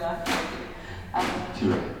and my life.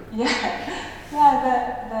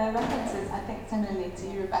 The references, I think similarly to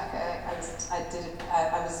you, Rebecca,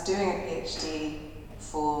 I was doing a PhD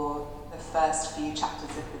for the first few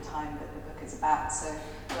chapters of the time that the book is about, so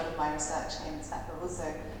a lot of my research came into that, but also,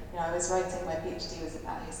 you know, I was writing, my PhD was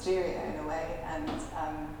about hysteria in a way, and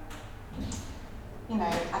you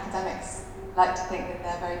know, academics like to think that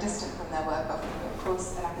they're very distant from their work often, but of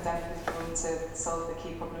course an academic is drawn to solve the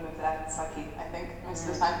key problem of their psyche, I think, most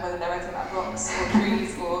of the time, whether they're writing about rocks or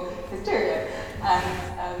trees or hysteria.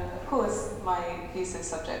 And of course my thesis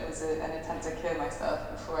subject was an attempt to cure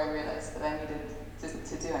myself before I realised that I needed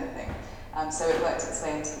to do anything. So it worked its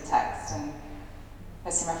way into the text, and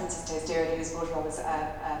there's some references to hysteria. Louise Bourgeois was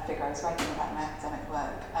a figure I was writing about in my academic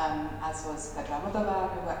work, as was Pedro Almodovar,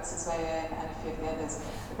 who works his way in, and a few of the others.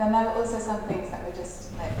 But then there were also some things that were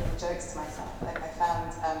just like little jokes to myself. Like I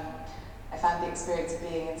found the experience of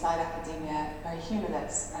being inside academia very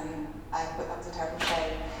humourless, and I thought that was a terrible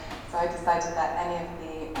shame. So I decided that any of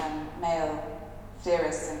the male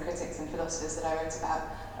theorists and critics and philosophers that I wrote about,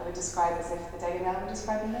 I would describe as if the Daily Mail were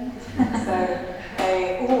describing them. So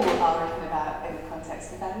they all are written about in the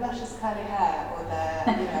context of their luscious curly hair or their,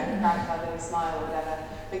 you know, grandfatherly smile or whatever.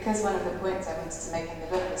 Because one of the points I wanted to make in the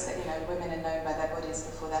book was that, you know, women are known by their bodies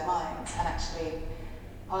before their minds, and actually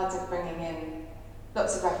part of bringing in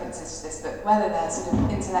lots of references to this book, whether they're sort of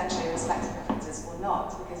intellectually respected references or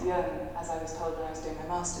not, because Jung, as I was told when I was doing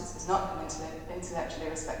my master's, is not an intellectually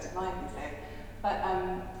respected mind these days. But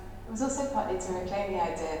it was also partly to reclaim the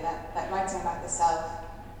idea that writing about the self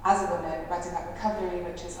as a woman, writing about recovery,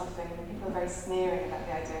 which is often, people are very sneering about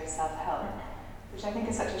the idea of self-help, which I think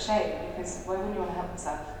is such a shame, because why wouldn't you want to help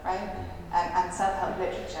yourself, right? And self-help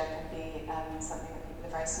literature can be something that people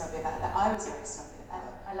are very snobby about, that I was very snobby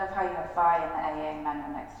about. I love how you have Vi and the AA manual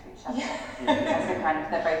next to each other. As a kind of,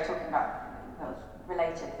 they're both talking about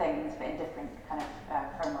related things, but in different kind of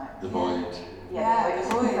frameworks. The void. Yeah, the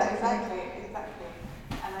void, exactly.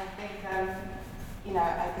 And I think, you know,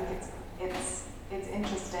 I think it's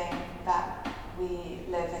interesting that we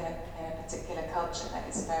live in a particular culture that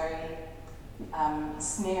is very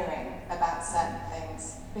sneering about certain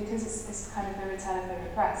things, because it's kind of the return of the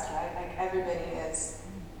repressed, right? Like everybody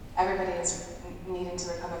is needing to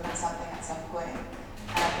recover from something at some point,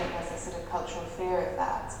 and I think there's a sort of cultural fear of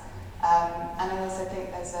that. And I also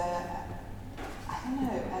think there's a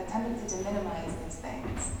tendency to minimize these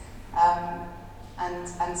things.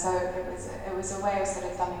 And so it was a way of sort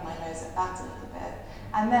of thumbing my nose at that a little bit.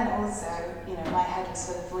 And then also, you know, my head was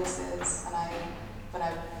full of voices, and when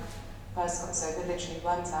I first got sober, literally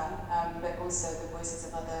one time, but also the voices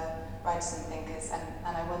of other writers and thinkers,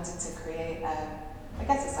 and I wanted to create I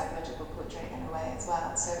guess a psychological portrait in a way as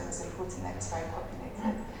well, so it was important that it was very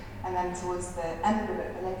populated. And then towards the end of the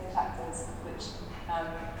book, the later chapters, which,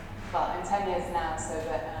 well, I'm 10 years now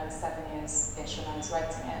sober, and I was 7 years-ish when I was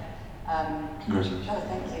writing it. Congratulations. Oh,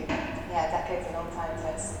 thank you. Yeah, decades and old time to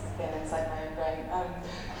feel inside my own brain.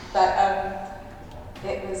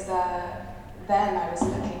 It was, then I was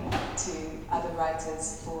looking to other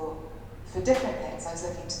writers for different things. I was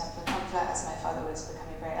looking to them for comfort, as my father was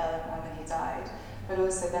becoming very ill when he died. But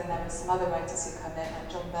also then there were some other writers who come in, like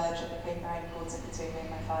John Burge, who became very important between me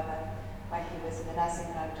and my father when he was in the nursing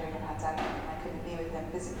home during the pandemic, and I couldn't be with him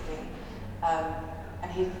physically. And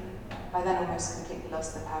he, by then, almost completely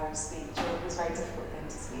lost the power of speech. It was very difficult for him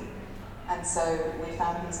to speak. And so we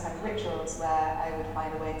found these kind of rituals where I would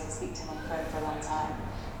find a way to speak to him on the phone for a long time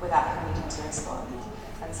without him needing to respond.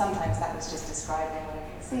 And sometimes that was just describing what I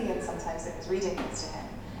could see, and sometimes it was reading things to him.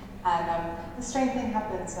 And the strange thing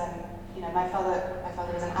happens when, my father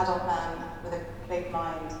was an adult man with a big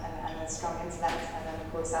mind and a strong intellect, and then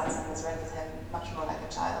of course Alzheimer's rendered him much more like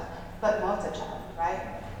a child, but not a child,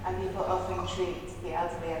 right? And people often treat the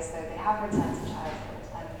elderly as though they have returned to childhood,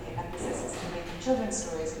 and the emphasis is to read children's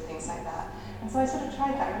stories and things like that. And so I sort of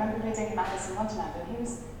tried that. I remember reading Alice in Wonderland, and he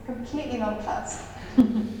was completely nonplussed.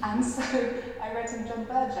 And so I read him John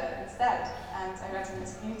Berger instead, and I read him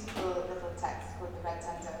this beautiful little text called The Red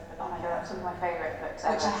Tender of the Oh my god, that's one of my favourite books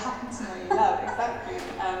ever. which I happen to know you love, exactly.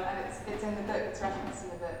 And it's in the book, it's referenced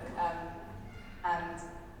in the book. And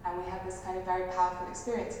we had this kind of very powerful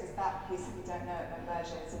experience, because that piece, if you don't know it, Ben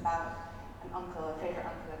Berger, is about an uncle, a favourite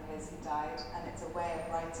uncle of his who died, and it's a way of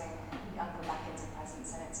writing the uncle back into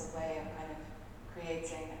presence, and it's a way of kind of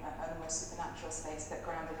creating an almost supernatural space but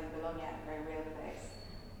grounded in Bologna, a very real place.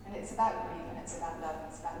 And it's about grief, and it's about love, and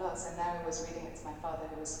it's about loss. And now I was reading it to my father,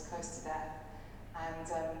 who was close to death.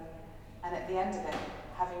 And at the end of it,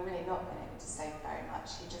 having really not been able to say very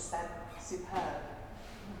much, he just said, superb.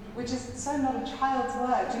 Which is so not a child's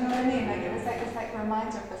word, do you know what I mean? Like it was like a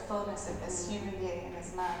reminder of the fullness of this human being and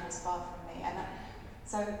this man who's far from me. And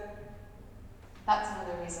so that's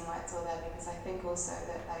another reason why it's all there, because I think also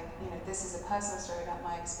that this is a personal story about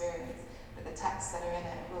my experience, but the texts that are in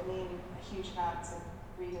it will mean a huge amount to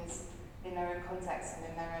readers in their own context and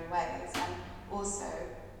in their own ways. And also,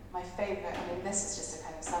 my favourite, this is just a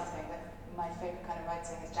kind of sub-thing, but my favourite kind of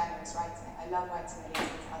writing is generous writing. I love writing that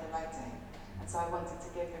leads into other writing. And so I wanted to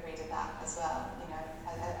give the reader that as well,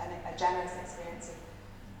 a generous experience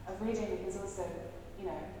of reading, because also,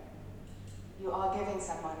 you are giving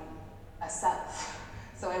someone a self.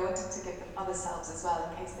 So I wanted to give them other selves as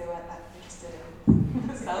well, in case they weren't that interested in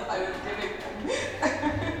the self I was giving them.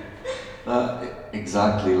 That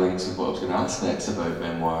exactly links with what I was going to ask next about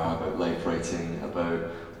memoir, about life writing,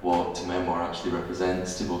 about what memoir actually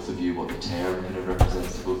represents to both of you, what the term kind of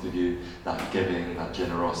represents to both of you, that giving, that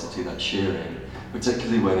generosity, that sharing,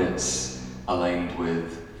 particularly when it's aligned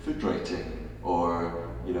with food writing or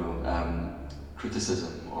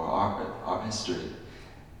criticism or art history.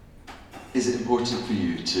 Is it important for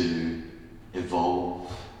you to evolve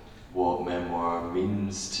what memoir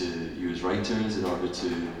means to you as writers in order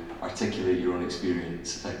to articulate your own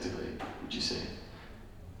experience effectively, would you say?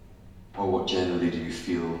 Or what generally do you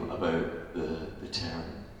feel about the term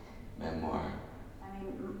memoir?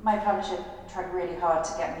 My publisher tried really hard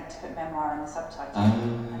to get me to put memoir in the subtitle,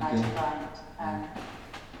 and I declined.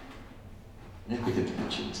 Epic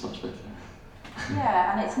intervention is much better.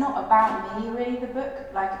 Yeah, and it's not about me really, the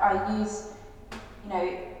book. Like I use,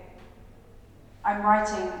 I'm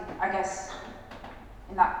writing, I guess,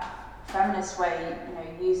 in that feminist way,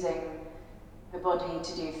 using the body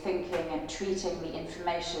to do thinking and treating the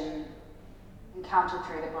information encountered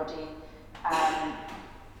through the body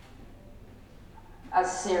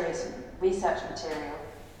as serious research material,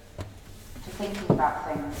 to thinking about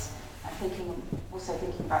things and also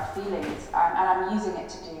thinking about feelings, and I'm using it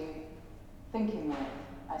to do thinking with,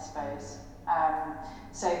 I suppose.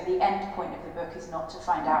 So the end point of the book is not to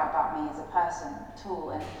find out about me as a person at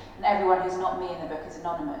all, and everyone who's not me in the book is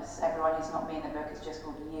anonymous. Everyone who's not me in the book is just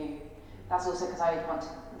called you. That's also because I didn't want to,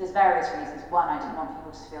 there's various reasons. One, I didn't want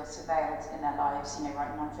people to feel surveilled in their lives,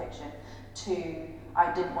 writing non-fiction. Two,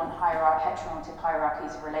 I didn't want heteronormative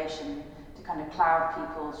hierarchies of relation to kind of cloud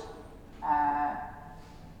people's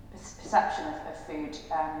perception of food.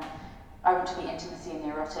 I want the intimacy and the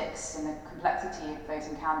erotics and the complexity of those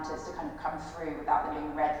encounters to kind of come through without them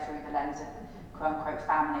being read through the lens of quote-unquote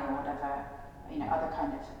family or whatever, other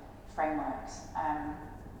kind of frameworks.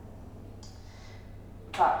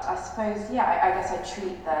 But I suppose, I guess I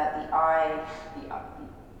treat the I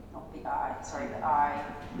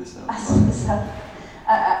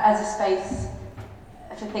as a space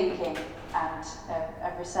for thinking and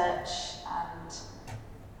of research,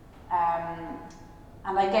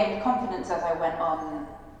 and I gained confidence as I went on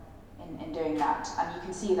in doing that, and you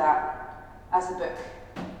can see that as the book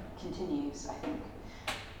continues, I think,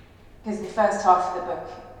 because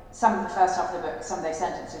some of the first half of the book, some of those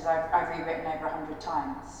sentences I've rewritten over 100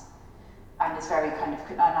 times, and it's very kind of,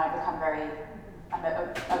 and I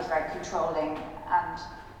was very controlling and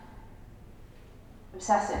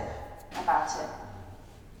obsessive about it.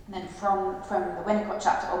 And then from the Winnicott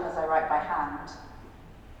chapter onwards, I write by hand.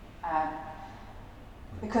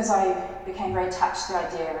 Because I became very attached to the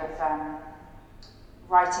idea of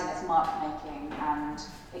writing as mark-making and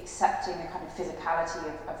accepting the kind of physicality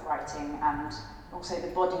of writing, and also the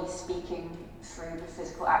body speaking through the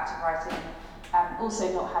physical act of writing,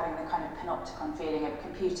 also not having the kind of panopticon feeling of a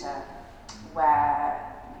computer where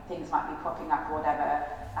things might be popping up or whatever,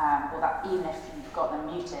 or that even if you've got them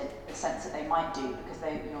muted, the sense that they might do because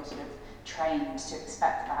you're sort of trained to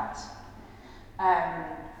expect that.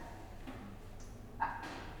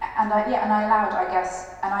 And I allowed, I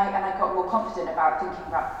guess, and I got more confident about thinking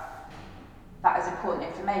about that as important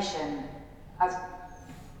information as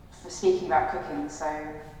for speaking about cooking. So,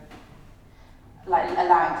 like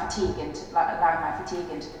allowing my fatigue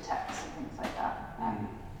into the text and things like that.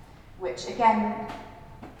 Which again,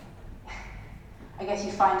 I guess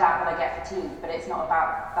you find out that I get fatigued, but it's not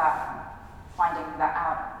about that finding that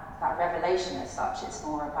out, that revelation as such. It's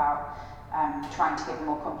more about trying to give a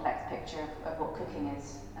more complex picture of what cooking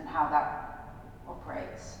is and how that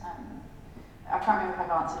operates. I can't remember if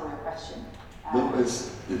I've answered all your question. No,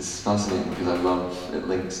 it's fascinating because I love, it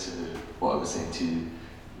links to what I was saying to you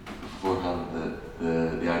beforehand,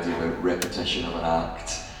 the idea about repetition of an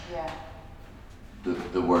act. Yeah.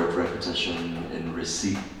 The word repetition in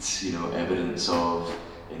receipt, evidence of,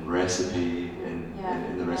 in recipe, in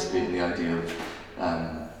the recipe, and the idea of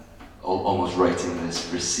almost writing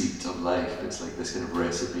this receipt of life. It's like this kind of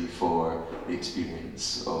recipe for the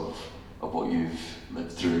experience of what you've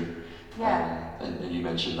lived through. Yeah. And you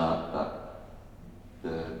mentioned that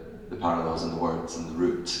the parallels in the words and the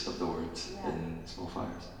root of the word in Small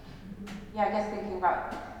Fires. Yeah, I guess thinking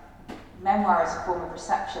about memoir as a form of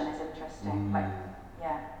reception is interesting.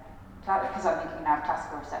 Because I'm thinking now of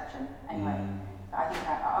classical reception anyway. But I think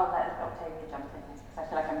I'll let Octavia jump in because I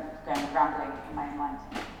feel like I'm going rambling in my own mind.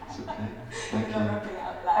 It's okay. Thank you. Not rambling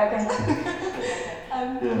out loud. Okay.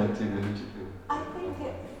 Octavia, how do you feel? I think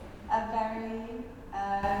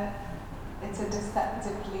it's a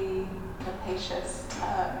deceptively capacious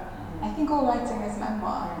term. I think all writing is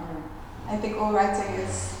memoir. I think all writing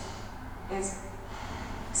is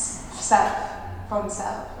self, from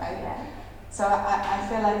self, right? Yeah. So I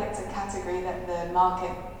feel like it's a category that the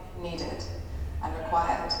market needed and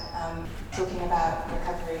required. Talking about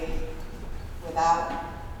recovery without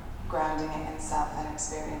grounding it in self and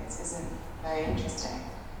experience isn't very interesting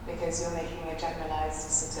because you're making a generalized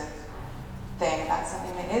sort of thing about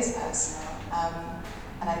something that is personal.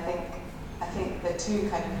 And I think the two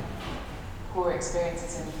kind of core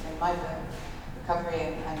experiences in my book,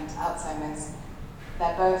 recovery and Alzheimer's,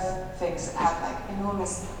 they're both things that have like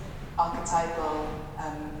enormous archetypal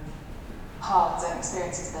paths and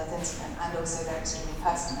experiences built into them, and also they're extremely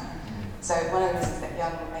personal. So one of the reasons that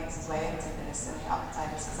Jung makes his way into this and the archetype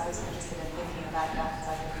is because I was interested in thinking about the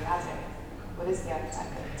archetype of the addict. What is the archetype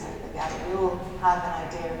of the addict? We all have an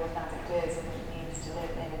idea of what an addict is and what it means to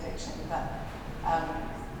live in addiction, but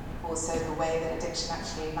also the way that addiction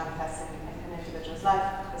actually manifests in an individual's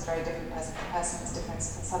life is very different person to person. It's different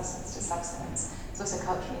from substance to substance. It's also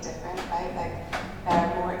culturally different, right? Like there are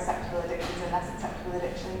more acceptable addictions and less acceptable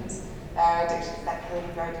addictions. There are addictions that kill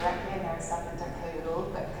you very directly, and there are some that don't kill you at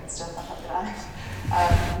all, but can still fuck up your life.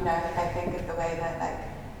 I think of the way that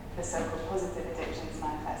the so-called positive addictions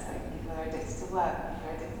manifest. Like people are addicted to work,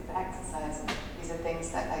 people are addicted to exercise. These are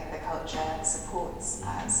things that the culture supports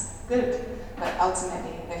as good. But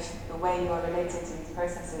ultimately, if the way you are related to these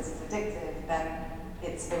processes is addictive, then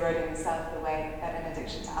it's eroding yourself the way that an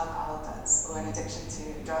addiction to alcohol does, or an addiction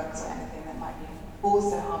to drugs, or anything that might be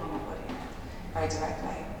also harming your body very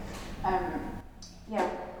directly.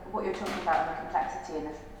 What you're talking about and the complexity and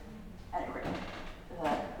it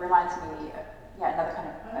reminds me, another kind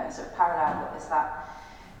of sort of parallel is that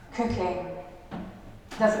cooking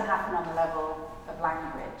doesn't happen on the level of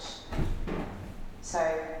language. So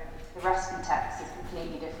the recipe text is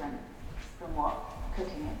completely different from what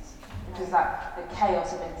cooking is. Because the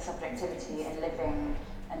chaos of intersubjectivity and living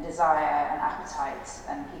and desire and appetite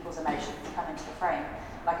and people's emotions come into the frame.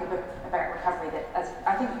 Like a book about recovery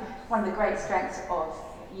I think one of the great strengths of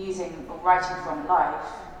using or writing from life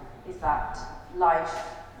is that life,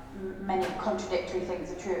 many contradictory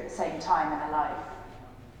things are true at the same time in a life.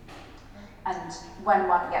 And when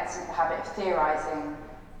one gets into the habit of theorising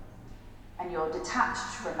and you're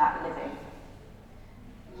detached from that living,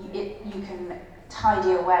 you can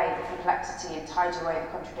tidy away the complexity and tidy away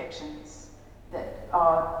the contradictions that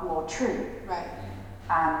are more true. Right.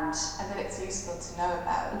 And that it's useful to know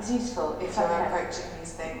about. It's useful if you're approaching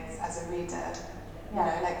these things as a reader. You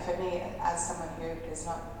know, like for me, as someone who is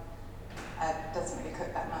not doesn't really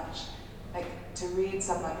cook that much, like to read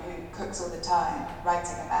someone who cooks all the time,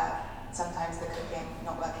 writing about sometimes the cooking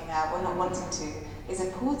not working out or not wanting to, is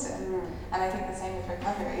important. And I think the same with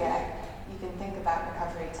recovery. Like, you can think about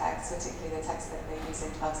recovery texts, particularly the text that they use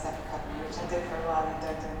in 12-step recovery, which I did for a while and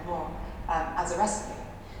don't do anymore, as a recipe.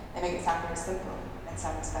 They make it sound very simple in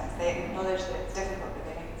some respects. They acknowledge that it's difficult, but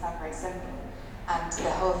they make it sound very simple. And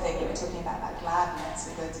the whole thing you were talking about gladness,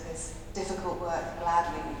 we go to this difficult work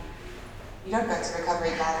gladly. You don't go to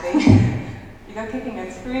recovery gladly. You go kicking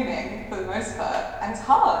and screaming for the most part, and it's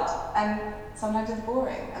hard, and sometimes it's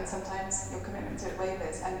boring, and sometimes your commitment to it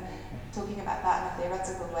wavers, and talking about that in a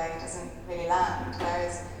theoretical way doesn't really land,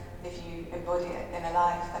 whereas if you embody it in a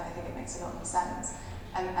life, then I think it makes a lot more sense.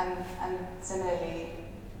 And similarly,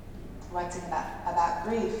 writing about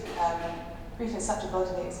grief, grief is such a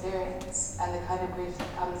bodily experience, and the kind of grief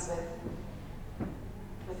that comes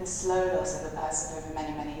with the slow loss of a person over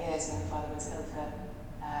many, many years. My father was ill for,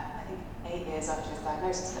 I think, 8 years after his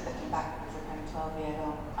diagnosis, but looking back, it was a kind of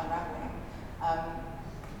 12-year-long unravelling.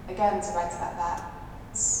 Again, to write about that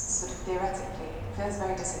sort of theoretically feels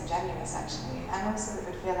very disingenuous, actually, and also it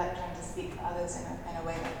would feel like trying to speak to others in a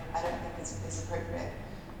way that I don't think is appropriate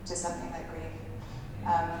to something like grief.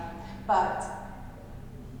 But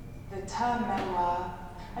the term memoir,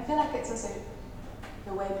 I feel like it's also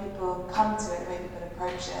the way people come to it, the way people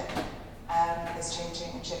approach it, is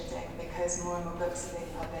changing and shifting, because more and more books are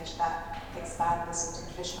being published that expand the sort of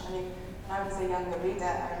traditional. I mean, when I was a younger reader,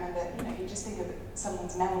 I remember, you just think of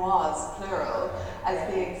someone's memoirs, plural,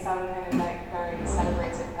 as being some kind of like very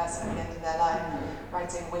celebrated person at the end of their life,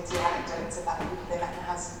 writing witty anecdotes about people they met in the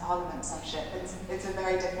House of Parliament or some shit. It's a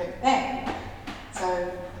very different thing.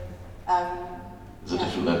 So, there's a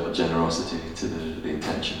different level of generosity to the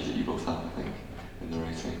intentions that you both have, I think, in the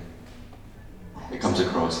writing. It comes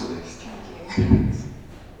across, at least. Thank you.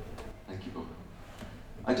 Thank you both.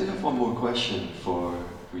 I do have one more question for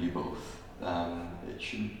you both. It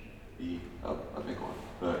shouldn't be a big one,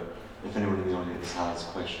 but if anyone in the audience has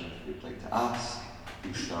questions they'd like to ask,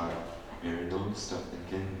 please start preparing those, start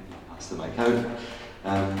thinking, pass the mic out.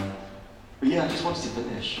 But yeah, I just wanted to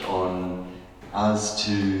finish on, as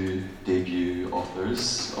to debut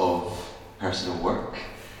authors of personal work,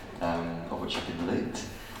 of which I can relate,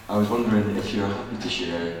 I was wondering if you're happy to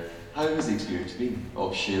share, how has the experience been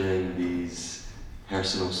of sharing these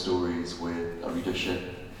personal stories with a readership?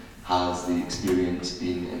 Has the experience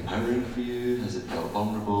been empowering for you? Has it felt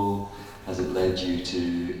vulnerable? Has it led you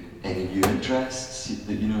to any new interests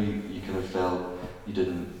that you kind of felt you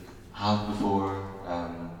didn't have before?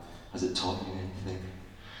 Has it taught you anything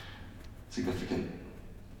significant?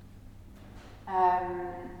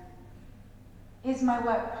 Is my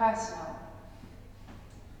work personal?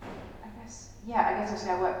 I guess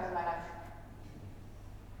obviously I work with my life.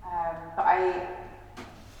 But I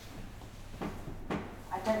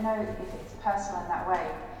don't know if it's personal in that way,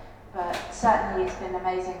 but certainly it's been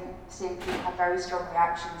amazing seeing people have very strong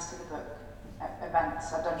reactions to the book at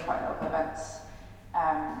events. I've done quite a lot of events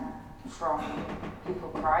from people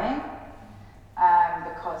crying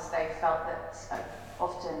because they felt that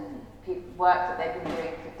often work that they've been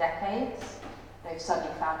doing for decades, they've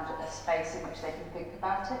suddenly found a space in which they can think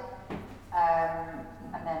about it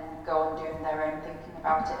and then go on doing their own thinking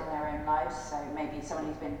about it in their own lives. So maybe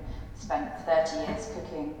someone who's spent 30 years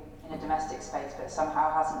cooking in a domestic space but somehow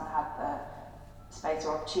hasn't had the space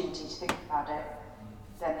or opportunity to think about it,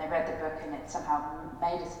 then they read the book and it somehow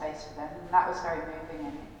made a space for them, and that was very moving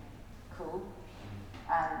and cool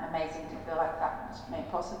and amazing to feel like that was made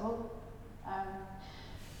possible.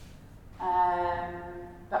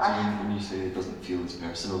 But when you say it doesn't feel as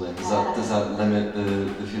personal, then does that limit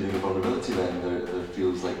the feeling of vulnerability? Then there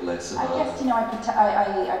feels like less of I guess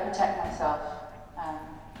I protect myself.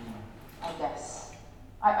 I guess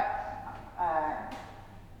I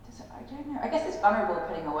don't know. I guess it's vulnerable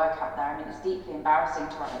putting a work out there. I mean, it's deeply embarrassing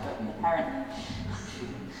to write a book, apparently,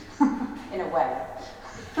 in a way.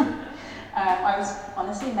 I was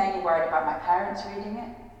honestly mainly worried about my parents reading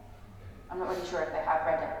it. I'm not really sure if they have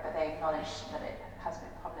read it, but they acknowledged that it has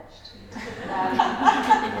been published.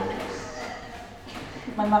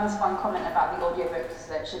 My mum's one comment about the audiobooks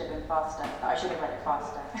that it should have been faster, that I should have read it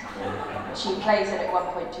faster. She plays it at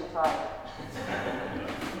 1.25.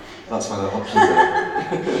 That's why the option's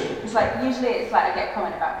there. It's like, usually it's like I get a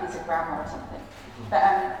comment about a piece of grammar or something. But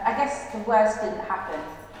I guess the worst didn't happen.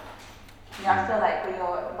 I feel like when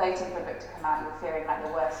you're waiting for a book to come out, you're fearing like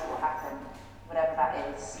the worst will happen, whatever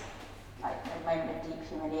that is. Like a moment of deep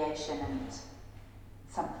humiliation and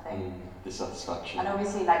something. Dissatisfaction. And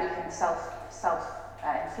obviously, like, you can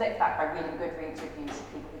self-inflict that by reading Goodreads reviews of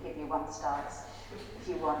people who give you 1 stars if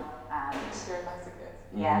you want. And You're a masochist.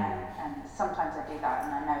 yeah, and sometimes I do that,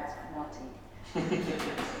 and I know it's naughty.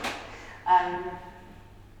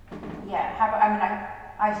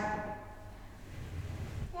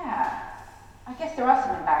 I guess there are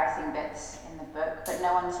some embarrassing bits in the book, but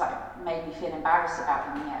no one's like made me feel embarrassed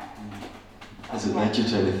about them yet. Has it led you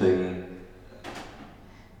to anything?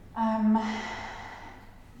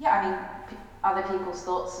 other people's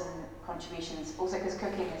thoughts and contributions. Also, because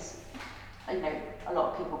cooking is, a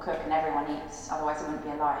lot of people cook and everyone eats, otherwise it wouldn't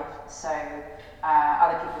be alive. So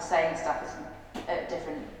other people saying stuff at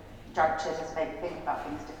different junctures has made me think about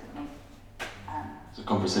things differently. So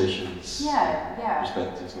conversations,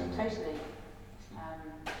 perspectives, maybe. Totally.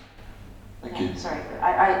 Thank you. Sorry,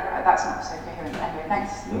 I that's not so coherent. Anyway,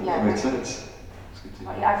 thanks. No, that makes sense. It's good to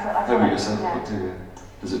hear. I feel How about like, yourself, Octavia?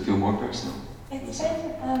 Does it feel more personal? It's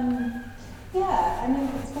been, I mean,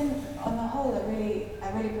 it's been on the whole a really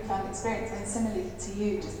profound experience, and similarly to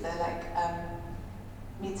you, just the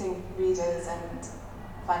meeting readers and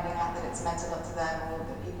finding out that it's meant a lot to them, or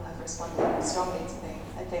that people have responded strongly to things.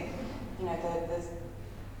 I think,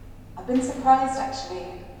 I've been surprised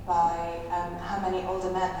actually by how many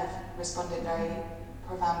older men have responded very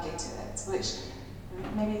profoundly to it, which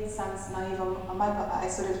maybe sounds naive on my part, but I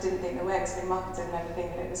sort of didn't think there were, because they marketed and everything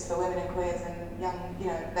that it was for women and queers and young,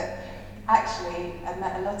 that actually I've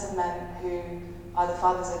met a lot of men who are the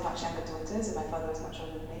fathers of much younger daughters, and my father was much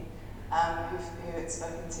older than me, who it's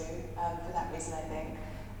spoken to for that reason, I think.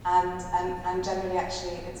 And generally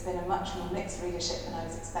actually it's been a much more mixed readership than I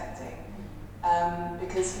was expecting,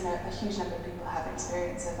 because a huge number of people have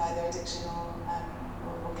experience of either addiction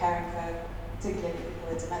or caring for particularly people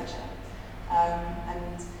with dementia.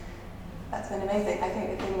 And that's been amazing. I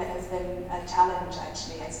think the thing that has been a challenge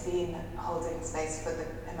actually has been holding space for the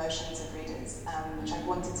emotions of readers, which I've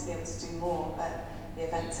wanted to be able to do more, but the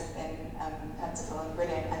events have been plentiful and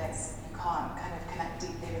brilliant, and you can't kind of connect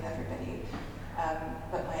deeply with everybody.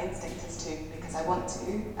 But my instinct is to, because I want to,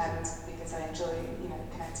 and because I enjoy,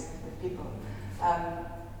 connecting with people.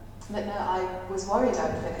 But no, I was worried I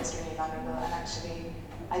would feel extremely vulnerable, and actually,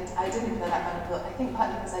 I didn't feel that vulnerable. I think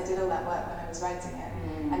partly because I did all that work when I was writing it,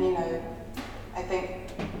 and I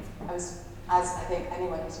think I was, as I think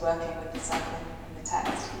anyone who's working with the cycle in the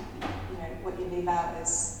text, what you leave out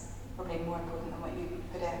is probably more important than what you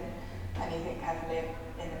put in, and you think heavily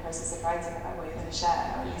in the process of writing about what you're going to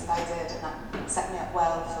share, or at least I did, and that set me up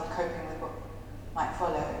well for coping with what might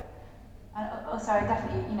follow. And also, I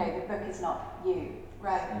definitely, the book is not you.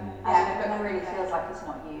 Right. And the book really feels like it's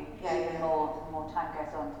not you. Yeah. More the more time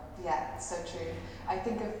goes on. Yeah, so true. I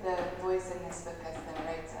think of the voice in this book as the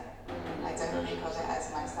narrator. I don't think of it as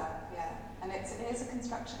myself. Yeah, and it is a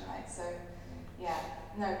construction, right? So, yeah.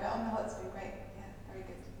 No, but on the whole, it's been great. Yeah, very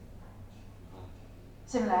good.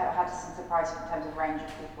 Similar, I had some surprises in terms of range of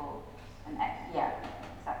people, and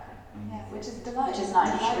exactly. Yeah, which is delightful. Which is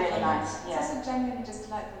nice, really nice. It's also genuinely just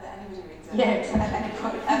delightful that anybody reads it. Yeah, exactly. At any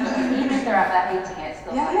point ever. Even if they're out there hating it, it's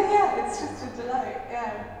still nice. Yeah, it's just a delight.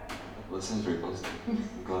 Yeah. Well, it sounds very positive.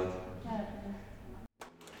 I'm glad.